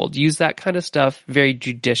bold, use that kind of stuff very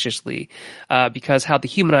judiciously, because how the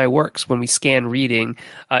human eye works when we scan reading,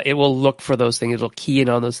 it will look for those things, it'll key in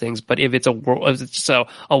on those things. But if it's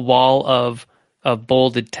a wall of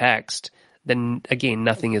bolded text, then again,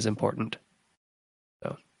 nothing is important.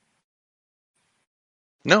 So.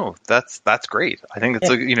 No, that's great. I think it's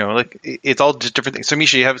it's all just different things. So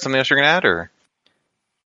Misha, you have something else you're going to add, or?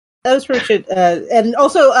 That was pretty good. And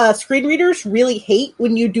also, screen readers really hate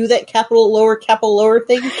when you do that capital lower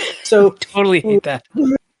thing. So totally hate that.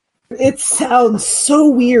 It sounds so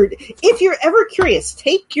weird. If you're ever curious,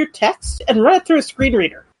 take your text and run it through a screen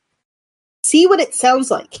reader. See what it sounds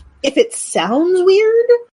like. If it sounds weird,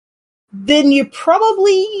 then you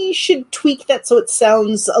probably should tweak that so it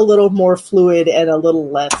sounds a little more fluid and a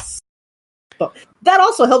little less. But that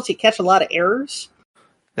also helps you catch a lot of errors.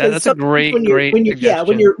 That's a great suggestion. Yeah,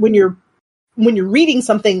 when you're reading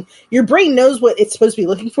something, your brain knows what it's supposed to be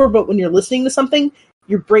looking for, but when you're listening to something,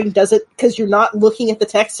 your brain does it because you're not looking at the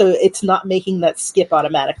text, so it's not making that skip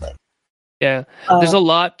automatically. Yeah, there's a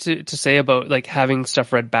lot to say about like having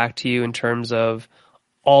stuff read back to you in terms of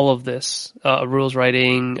all of this, rules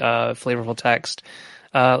writing, flavorful text.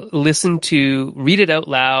 Read it out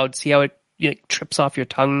loud, see how it trips off your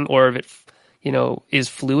tongue, or if it is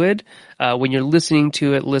fluid. When you're listening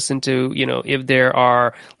to it, listen to, if there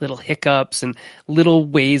are little hiccups and little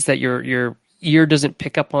ways that your ear doesn't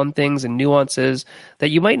pick up on things and nuances that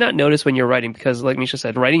you might not notice when you're writing, because like Misha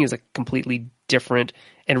said, writing is a completely different,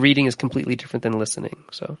 and reading is completely different than listening.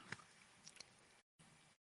 So.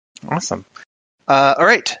 Awesome. All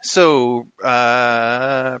right. So,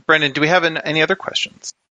 Brendan, do we have any other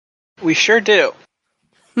questions? We sure do.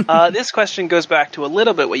 This question goes back to a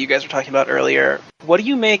little bit what you guys were talking about earlier. What do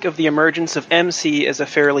you make of the emergence of MC as a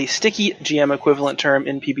fairly sticky GM equivalent term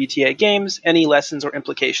in PBTA games? Any lessons or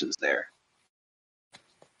implications there?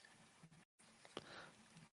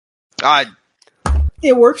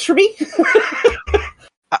 It works for me.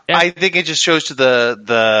 I think it just shows to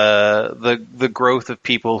the growth of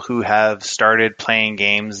people who have started playing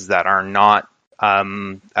games that are not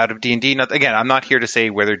out of D&D. Again, I'm not here to say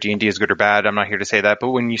whether D&D is good or bad. I'm not here to say that. But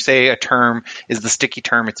when you say a term is the sticky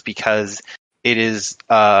term, it's because it is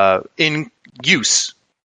in use,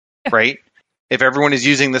 right? If everyone is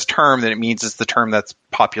using this term, then it means it's the term that's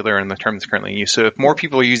popular and the term that's currently in use. So if more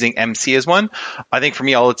people are using MC as one, I think for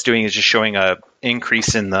me, all it's doing is just showing a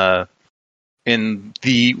increase in the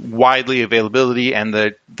widely availability and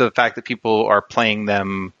the fact that people are playing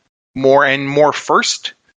them more and more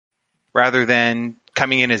first rather than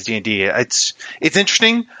coming in as D&D. It's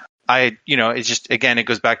interesting. It's just, again, it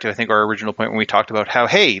goes back to, I think, our original point when we talked about how,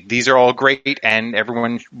 hey, these are all great and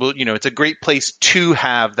everyone will, it's a great place to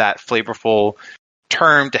have that flavorful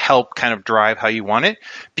term to help kind of drive how you want it.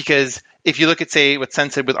 Because if you look at, say, what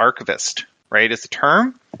Sen said with Archivist, right, as a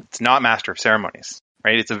term, it's not Master of Ceremonies,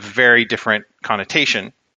 right? It's a very different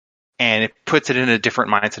connotation and it puts it in a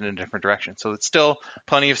different mindset in a different direction. So it's still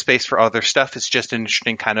plenty of space for other stuff. It's just an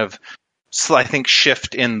interesting kind of, I think,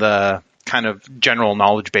 shift in the kind of general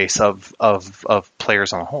knowledge base of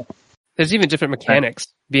players on the whole. There's even different mechanics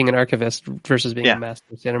being an archivist versus being a master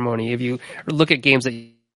of ceremony. If you look at games that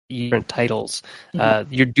use different titles,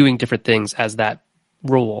 you're doing different things as that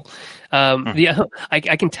role.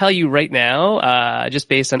 I can tell you right now, just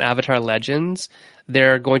based on Avatar Legends,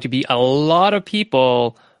 there are going to be a lot of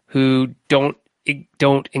people who don't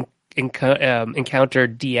encounter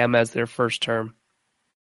DM as their first term,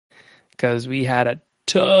 because we had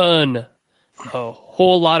a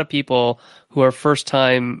whole lot of people who are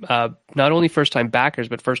first-time, not only first-time backers,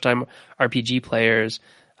 but first-time RPG players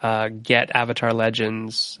get Avatar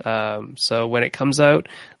Legends. So when it comes out,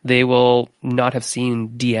 they will not have seen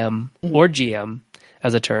DM or GM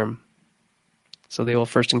as a term. So they will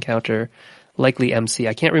first encounter likely MC.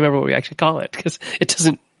 I can't remember what we actually call it because it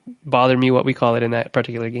doesn't bother me what we call it in that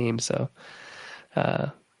particular game. So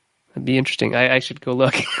it'd be interesting. I should go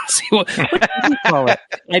look and see what do you call it.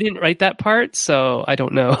 I didn't write that part, so I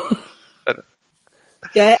don't know.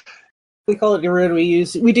 Yeah, we call it around. We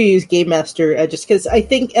do use Game Master just because I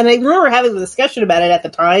think, and I remember having the discussion about it at the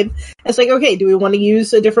time. It's like, okay, do we want to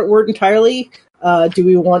use a different word entirely? Do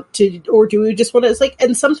we want to, or do we just want to? It's like,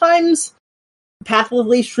 and sometimes path of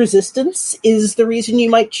least resistance is the reason you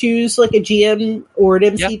might choose like a GM or an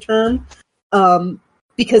MC term,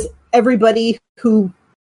 because everybody who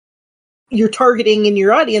you're targeting in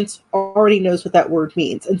your audience already knows what that word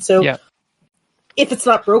means, and so if it's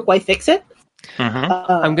not broke, why fix it?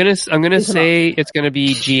 I'm gonna say it's gonna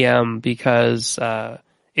be GM because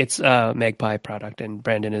it's a Magpie product and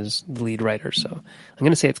Brandon is the lead writer, so I'm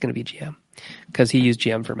gonna say it's gonna be GM because he used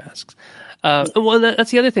GM for masks. Well, that's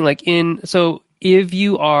the other thing. So if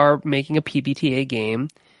you are making a PBTA game,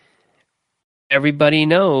 everybody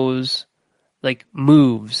knows like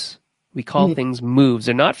moves. We call things moves.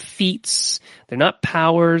 They're not feats. They're not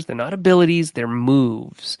powers. They're not abilities. They're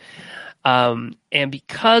moves. And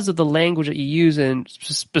because of the language that you use in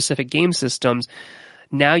specific game systems,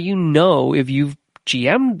 now you know if you've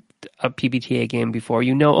GM'd a PBTA game before,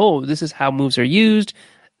 you know, oh, this is how moves are used.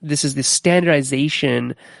 This is the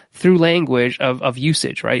standardization through language of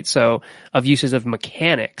usage, right? So of uses of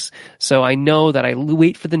mechanics. So I know that I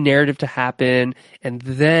wait for the narrative to happen and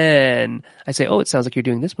then I say, oh, it sounds like you're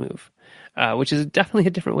doing this move, which is definitely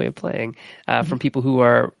a different way of playing from people who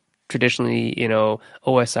are traditionally,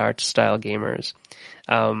 OSR style gamers.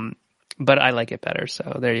 But I like it better.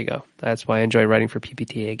 So there you go. That's why I enjoy writing for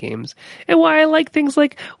PBTA games and why I like things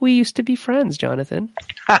like We Used to Be Friends, Jonathan.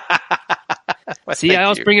 Well, see, I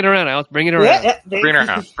always bring it around. Bring it around.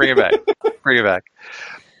 Bring it back. Bring it back.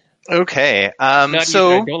 Okay. Not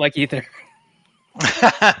so either. I don't like either.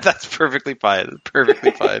 That's perfectly fine.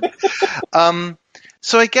 Perfectly fine.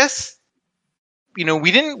 So I guess,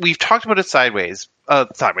 we've talked about it sideways,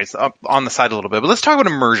 up on the side a little bit, but let's talk about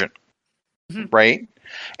immersion, right?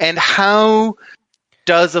 And how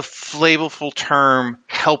does a flavorful term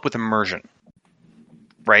help with immersion?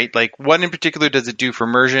 right? Like, what in particular does it do for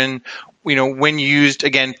immersion? When used,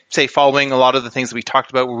 again, say following a lot of the things that we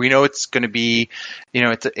talked about, where we know it's going to be,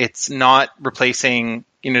 it's not replacing,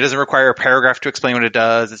 it doesn't require a paragraph to explain what it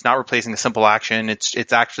does. It's not replacing a simple action.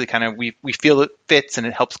 It's actually kind of, we feel it fits and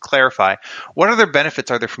it helps clarify. What other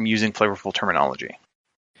benefits are there from using flavorful terminology?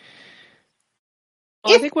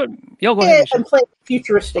 Well, I think go ahead. I'm playing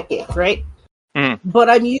futuristic games, right? Mm-hmm. But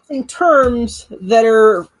I'm using terms that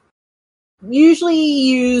are usually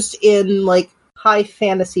used in like high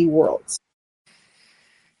fantasy worlds.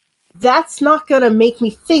 That's not going to make me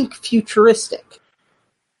think futuristic.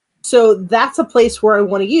 So that's a place where I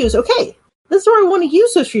want to use, okay, this is where I want to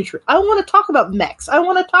use those future. I want to talk about mechs. I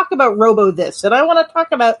want to talk about robo this, and I want to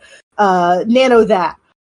talk about nano that.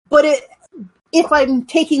 But if I'm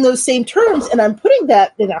taking those same terms and I'm putting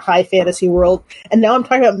that in a high fantasy world, and now I'm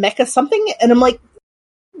talking about mecha something, and I'm like,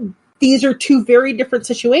 these are two very different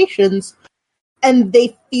situations, and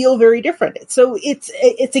they feel very different. So it's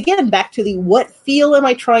again back to the what feel am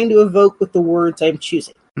I trying to evoke with the words I'm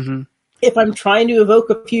choosing. Mm-hmm. If I'm trying to evoke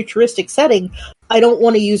a futuristic setting, I don't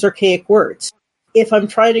want to use archaic words. If I'm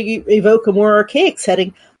trying to evoke a more archaic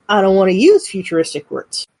setting, I don't want to use futuristic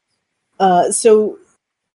words. So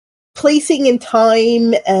placing in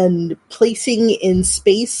time and placing in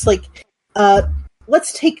space, like,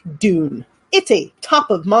 let's take Dune. It's a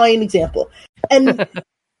top-of-mind example. And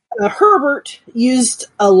Herbert used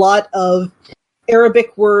a lot of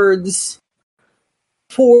Arabic words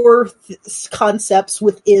for concepts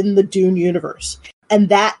within the Dune universe. And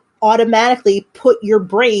that automatically put your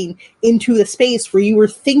brain into the space where you were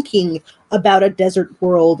thinking about a desert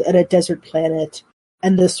world and a desert planet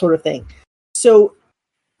and this sort of thing. So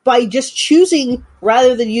by just choosing,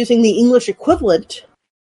 rather than using the English equivalent,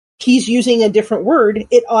 he's using a different word,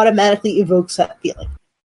 it automatically evokes that feeling.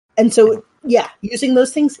 And so, yeah, using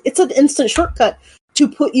those things, it's an instant shortcut to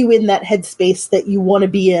put you in that headspace that you want to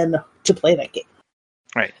be in to play that game.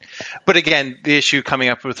 Right. But again, the issue coming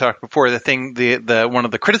up we talked before, the one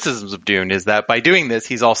of the criticisms of Dune is that by doing this,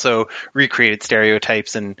 he's also recreated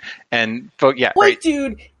stereotypes and yeah, White right.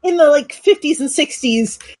 dude in the 50s and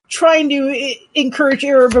 60s trying to encourage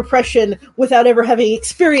Arab oppression without ever having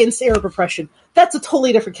experienced Arab oppression. That's a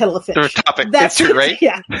totally different kettle of fish. Different topic. It's true, right?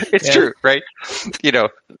 Yeah. It's true, right?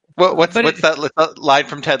 What's that line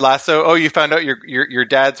from Ted Lasso? Oh, you found out your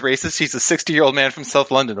dad's racist? He's a 60-year-old man from South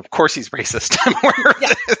London. Of course he's racist. I'm aware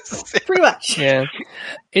of this. Pretty much. Yeah.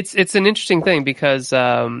 It's an interesting thing because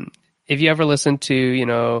if you ever listen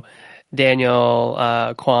to,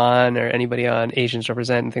 Daniel Kwan or anybody on Asians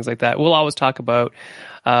Represent and things like that, we'll always talk about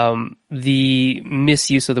the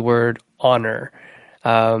misuse of the word honor.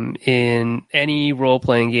 In any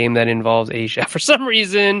role-playing game that involves Asia. For some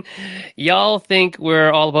reason, y'all think we're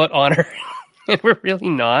all about honor, and we're really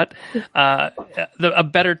not. A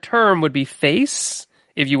better term would be face.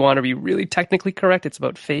 If you want to be really technically correct, it's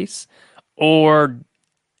about face. Or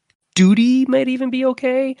duty might even be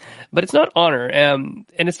okay, but it's not honor. And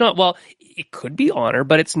it's not, well, it could be honor,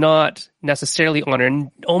 but it's not necessarily honor, and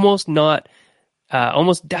almost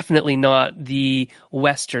definitely not the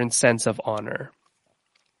Western sense of honor.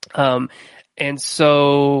 And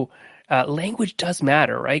so language does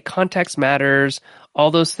matter, right? Context matters.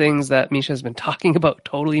 All those things that Misha has been talking about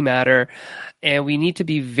totally matter. And we need to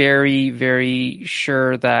be very, very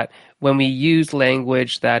sure that when we use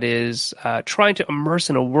language that is trying to immerse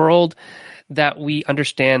in a world, that we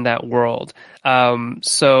understand that world.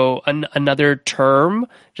 So another term,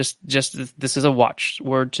 just this is a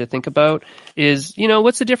watchword to think about, is,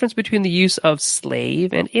 what's the difference between the use of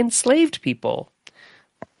slave and enslaved people?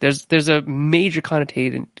 There's a major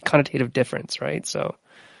connotative difference, right? So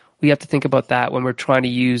we have to think about that when we're trying to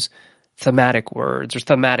use thematic words or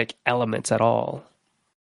thematic elements at all.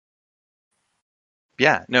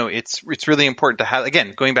 Yeah, no, it's really important to have,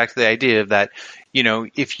 again, going back to the idea of that,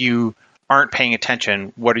 if you aren't paying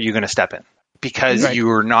attention, what are you going to step in? Because right.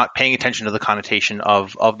 You're not paying attention to the connotation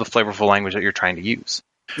of the flavorful language that you're trying to use,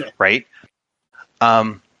 right?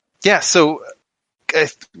 So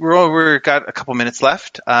we've got a couple minutes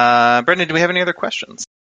left. Brendan, do we have any other questions?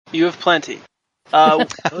 You have plenty. You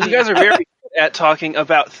guys are very good at talking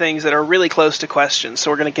about things that are really close to questions, so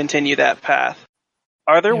we're going to continue that path.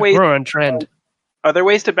 We're on trend. Are there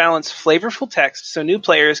ways to balance flavorful text so new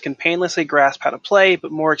players can painlessly grasp how to play,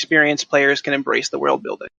 but more experienced players can embrace the world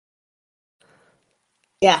building?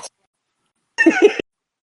 Yes.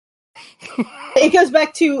 It goes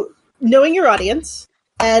back to knowing your audience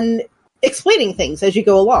and explaining things as you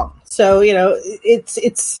go along. So,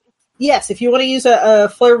 it's yes, if you want to use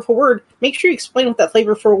a flavorful word, make sure you explain what that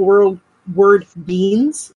flavorful word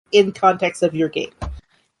means in context of your game.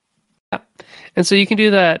 And so you can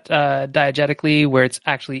do that diegetically, where it's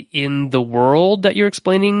actually in the world that you're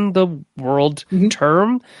explaining the world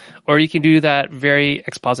term, or you can do that very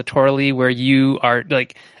expositorily, where you are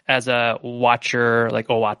like as a watcher, like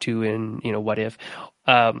Owatu in What If,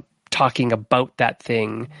 talking about that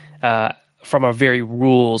thing from a very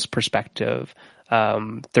rules perspective,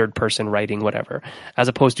 third person writing, whatever, as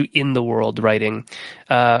opposed to in the world writing,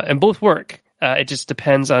 and both work. It just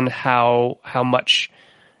depends on how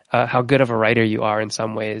good of a writer you are in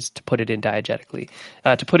some ways to put it in diegetically.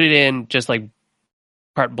 To put it in just like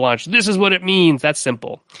carte blanche, this is what it means, that's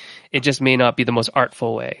simple. It just may not be the most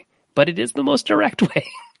artful way, but it is the most direct way.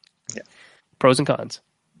 Yeah. Pros and cons.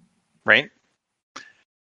 Right?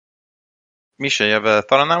 Misha, you have a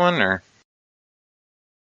thought on that one? Or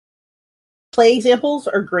Play examples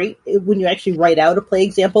are great when you actually write out a play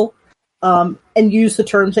example. And use the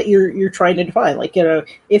terms that you're trying to define. Like,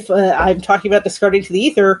 if I'm talking about discarding to the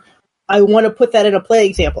ether, I want to put that in a play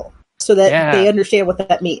example so that they understand what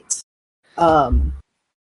that means.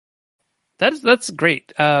 That's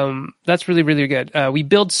great. That's really, really good. We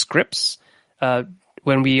build scripts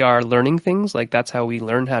when we are learning things. Like, that's how we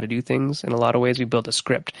learn how to do things. In a lot of ways, we build a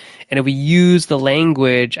script. And if we use the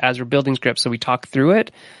language as we're building scripts, so we talk through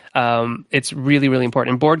it, it's really, really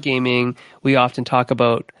important. In board gaming, we often talk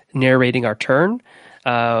about narrating our turn,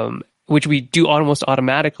 which we do almost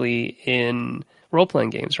automatically in role-playing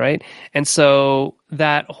games, right? And so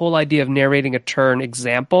that whole idea of narrating a turn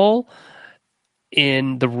example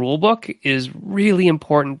in the rule book is really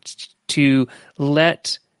important to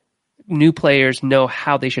let new players know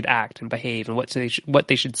how they should act and behave and what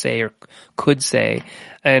they should say or could say.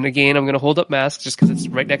 And again, I'm going to hold up Mask just because it's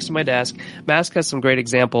right next to my desk. Mask has some great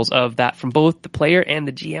examples of that from both the player and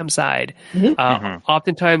the GM side.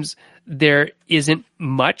 Oftentimes, there isn't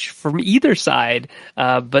much from either side,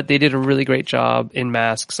 but they did a really great job in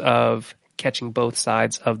Masks of catching both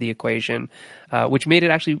sides of the equation, which made it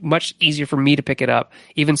actually much easier for me to pick it up.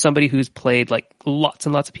 Even somebody who's played like lots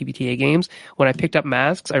and lots of PBTA games, when I picked up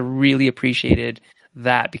Masks, I really appreciated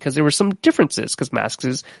that because there were some differences, because Masks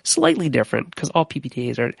is slightly different, because all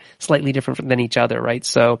PBTAs are slightly different than each other, right?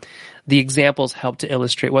 So the examples help to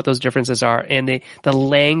illustrate what those differences are, and the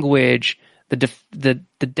language, the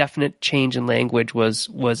definite change in language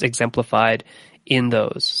was exemplified in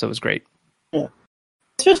those. So it was great. Yeah.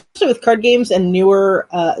 Especially with card games and newer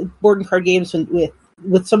board and card games, and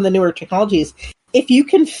with some of the newer technologies, if you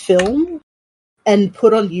can film and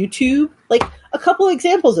put on YouTube like a couple of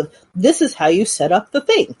examples of this is how you set up the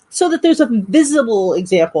thing, so that there's a visible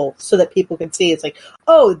example so that people can see. It's like,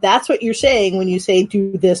 oh, that's what you're saying when you say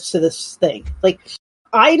do this to this thing. Like,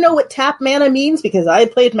 I know what tap mana means because I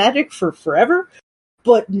played Magic for forever,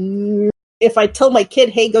 but if I tell my kid,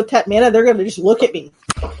 hey, go tap mana, they're going to just look at me.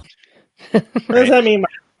 What does that mean?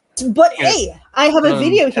 But hey, I have a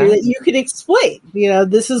video here that you can explain.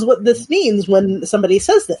 This is what this means when somebody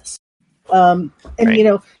says this. And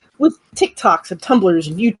with TikToks and Tumblrs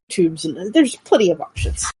and YouTubes, and there's plenty of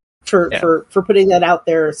options for putting that out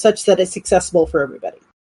there, such that it's accessible for everybody.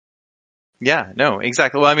 Yeah, no,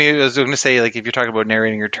 exactly. Well, I mean, I was going to say, like, if you're talking about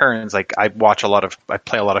narrating your turns, like, I play a lot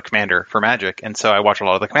of Commander for Magic, and so I watch a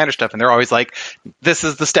lot of the Commander stuff, and they're always like, this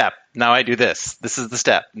is the step, now I do this. This is the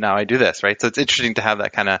step, now I do this, right? So it's interesting to have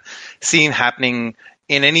that kind of scene happening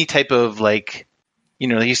in any type of, like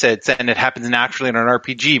you said, and it happens naturally in an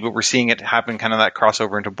RPG, but we're seeing it happen kind of that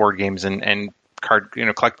crossover into board games and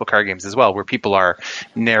collectible card games as well, where people are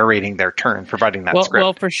narrating their turn, providing that script.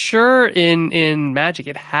 Well, for sure in Magic,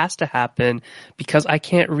 it has to happen because I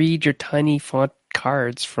can't read your tiny font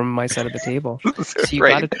cards from my side of the table. So you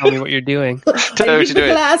got to tell me what you're doing. I need the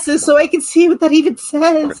glasses so I can see what that even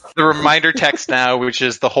says. The reminder text now, which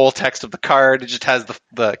is the whole text of the card, it just has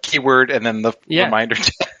the keyword and then the reminder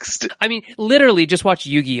text. I mean, literally, just watch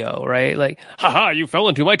Yu-Gi-Oh, right? Like, haha, you fell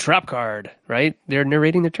into my trap card, right? They're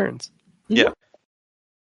narrating their turns. Yeah.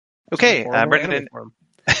 Okay, Brendan.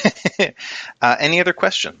 Any other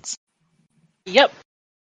questions? Yep.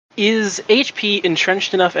 Is HP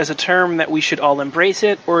entrenched enough as a term that we should all embrace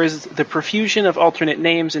it, or is the profusion of alternate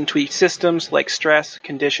names and tweaked systems like stress,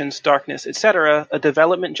 conditions, darkness, etc. a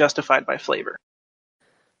development justified by flavor?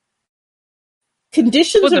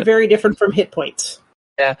 Conditions are very different from hit points.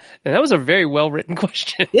 Yeah, and that was a very well-written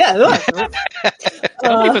question. Yeah,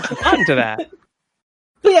 Tell me what's thought to that.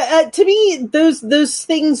 But yeah, to me, those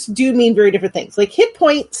things do mean very different things. Like hit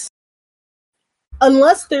points,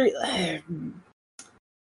 unless they're...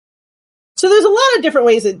 So there's a lot of different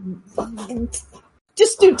ways that...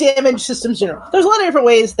 Just do damage systems in general. There's a lot of different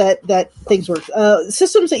ways that things work.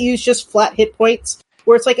 Systems that use just flat hit points,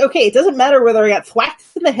 where it's like, okay, it doesn't matter whether I got thwacked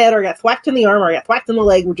in the head or I got thwacked in the arm or I got thwacked in the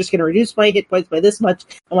leg. We're just going to reduce my hit points by this much,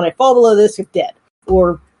 and when I fall below this, I'm dead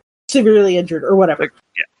or severely injured or whatever.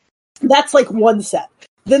 Yeah. That's like one set.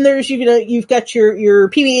 Then there's you've got your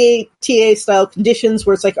PBTA style conditions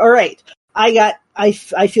where it's like, all right, I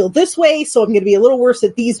feel this way, so I'm going to be a little worse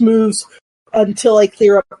at these moves until I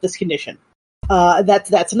clear up this condition.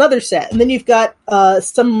 That's another set, and then you've got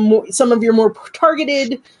some of your more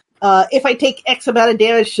targeted. If I take X amount of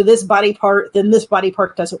damage to this body part, then this body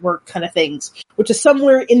part doesn't work, kind of things, which is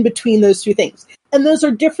somewhere in between those two things. And those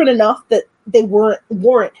are different enough that they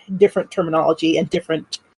warrant different terminology and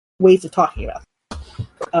different ways of talking about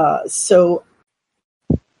them. So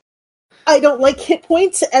I don't like hit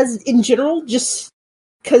points as in general, just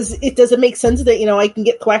because it doesn't make sense that I can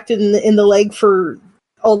get thwacked in the leg for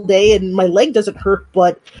all day and my leg doesn't hurt,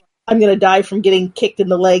 but I'm going to die from getting kicked in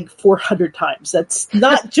the leg 400 times. That's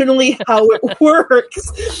not generally how it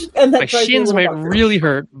works. And that my shins might really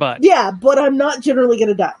hurt, but but I'm not generally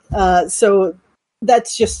going to die. So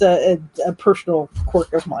that's just a personal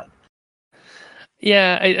quirk of mine.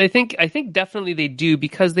 Yeah, I think definitely they do,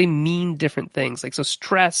 because they mean different things. Like, so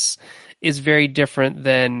stress is very different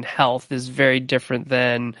than health, is very different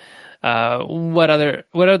than what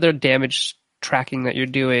other damage tracking that you're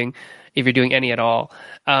doing, if you're doing any at all.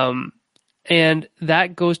 And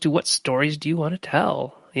that goes to, what stories do you want to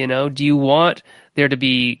tell? Do you want there to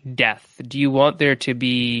be death? Do you want there to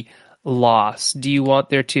be loss? Do you want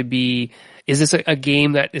there to be... Is this a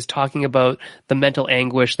game that is talking about the mental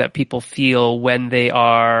anguish that people feel when they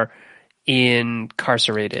are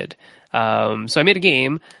incarcerated? So I made a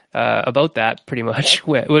game about that, pretty much,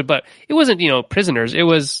 but it wasn't prisoners. It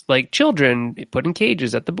was like children put in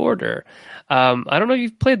cages at the border. I don't know if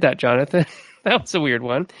you've played that, Jonathan. That was a weird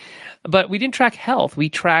one. But we didn't track health. We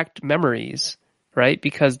tracked memories, right?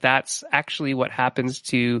 Because that's actually what happens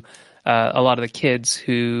to a lot of the kids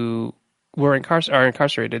who are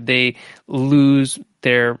incarcerated. They lose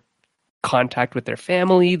their contact with their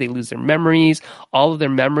family. They lose their memories. All of their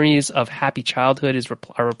memories of happy childhood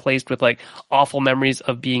are replaced with like awful memories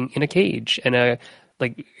of being in a cage and a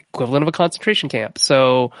like equivalent of a concentration camp.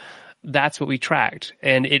 So that's what we tracked.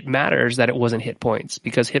 And it matters that it wasn't hit points,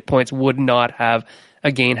 because hit points would not have,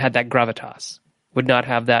 again, had that gravitas, would not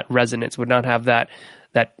have that resonance, would not have that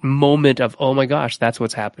moment of, oh my gosh, that's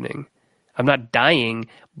what's happening. I'm not dying,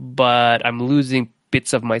 but I'm losing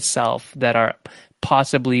bits of myself that are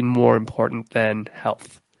possibly more important than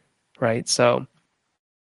health, right? So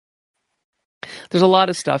there's a lot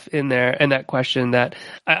of stuff in there in that question that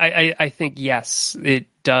I think, yes, it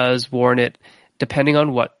does warrant it, depending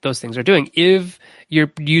on what those things are doing. If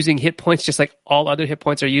you're using hit points just like all other hit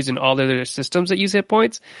points are used in all other systems that use hit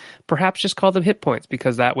points, perhaps just call them hit points,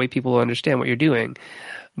 because that way people will understand what you're doing.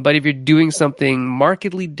 But if you're doing something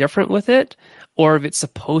markedly different with it, or if it's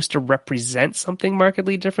supposed to represent something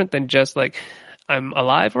markedly different than just like, I'm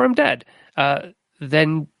alive or I'm dead,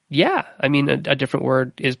 then yeah, I mean, a different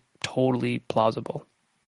word is totally plausible.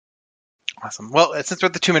 Awesome. Well, since we're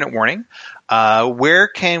at the 2-minute warning, where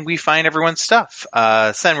can we find everyone's stuff?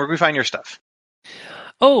 Sen, where can we find your stuff?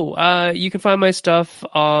 You can find my stuff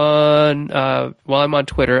on, I'm on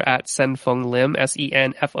Twitter at Senfeng Lim,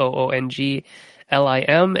 SenFoongLim,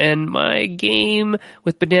 and my game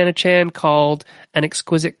with Banana Chan called An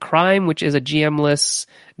Exquisite Crime, which is a GM-less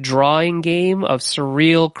drawing game of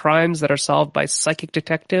surreal crimes that are solved by psychic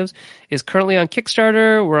detectives, is currently on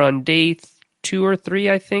Kickstarter. We're on day 2 or 3,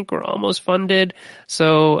 I think. We're almost funded.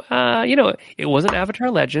 So, it wasn't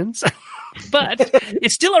Avatar Legends, but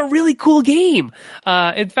it's still a really cool game.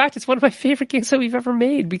 In fact, it's one of my favorite games that we've ever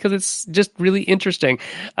made, because it's just really interesting.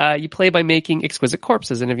 You play by making exquisite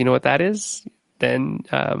corpses, and if you know what that is, then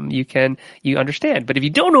you understand. But if you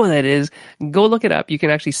don't know what that is, go look it up. You can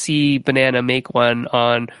actually see Banana make one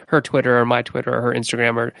on her Twitter or my Twitter or her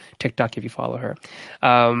Instagram or TikTok if you follow her.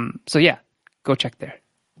 So yeah, go check there.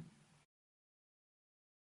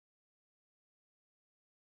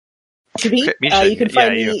 You can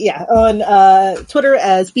find me on Twitter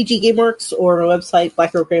as BGGameworks or my website,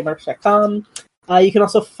 blackrowgameworks.com. You can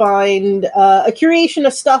also find a curation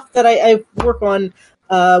of stuff that I work on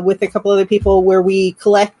with a couple other people, where we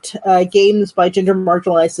collect games by gender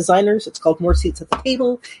marginalized designers. It's called More Seats at the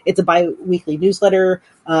Table. It's a bi-weekly newsletter,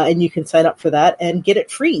 and you can sign up for that and get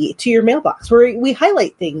it free to your mailbox, where we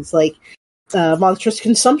highlight things like Monstrous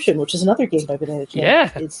Consumption, which is another game by Banana Chan.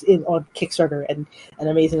 Yeah. It's on Kickstarter and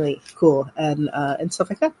amazingly cool and stuff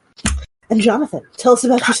like that. And Jonathan, tell us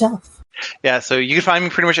about yourself. Yeah, so you can find me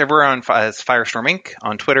pretty much everywhere as Firestorm Inc.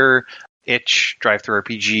 on Twitter, Itch,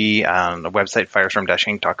 DriveThruRPG, the website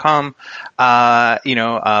firestorm-inc.com.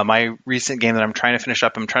 My recent game that I'm trying to finish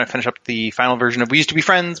up the final version of We Used to Be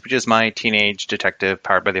Friends, which is my teenage detective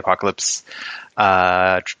powered by the apocalypse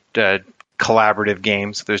collaborative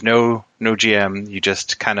game. So there's no GM. You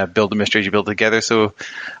just kind of build the mysteries you build together. So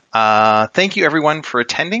thank you everyone for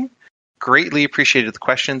attending. Greatly appreciated the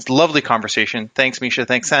questions. Lovely conversation. Thanks, Misha.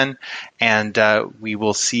 Thanks, Sen. And we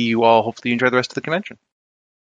will see you all. Hopefully you enjoy the rest of the convention.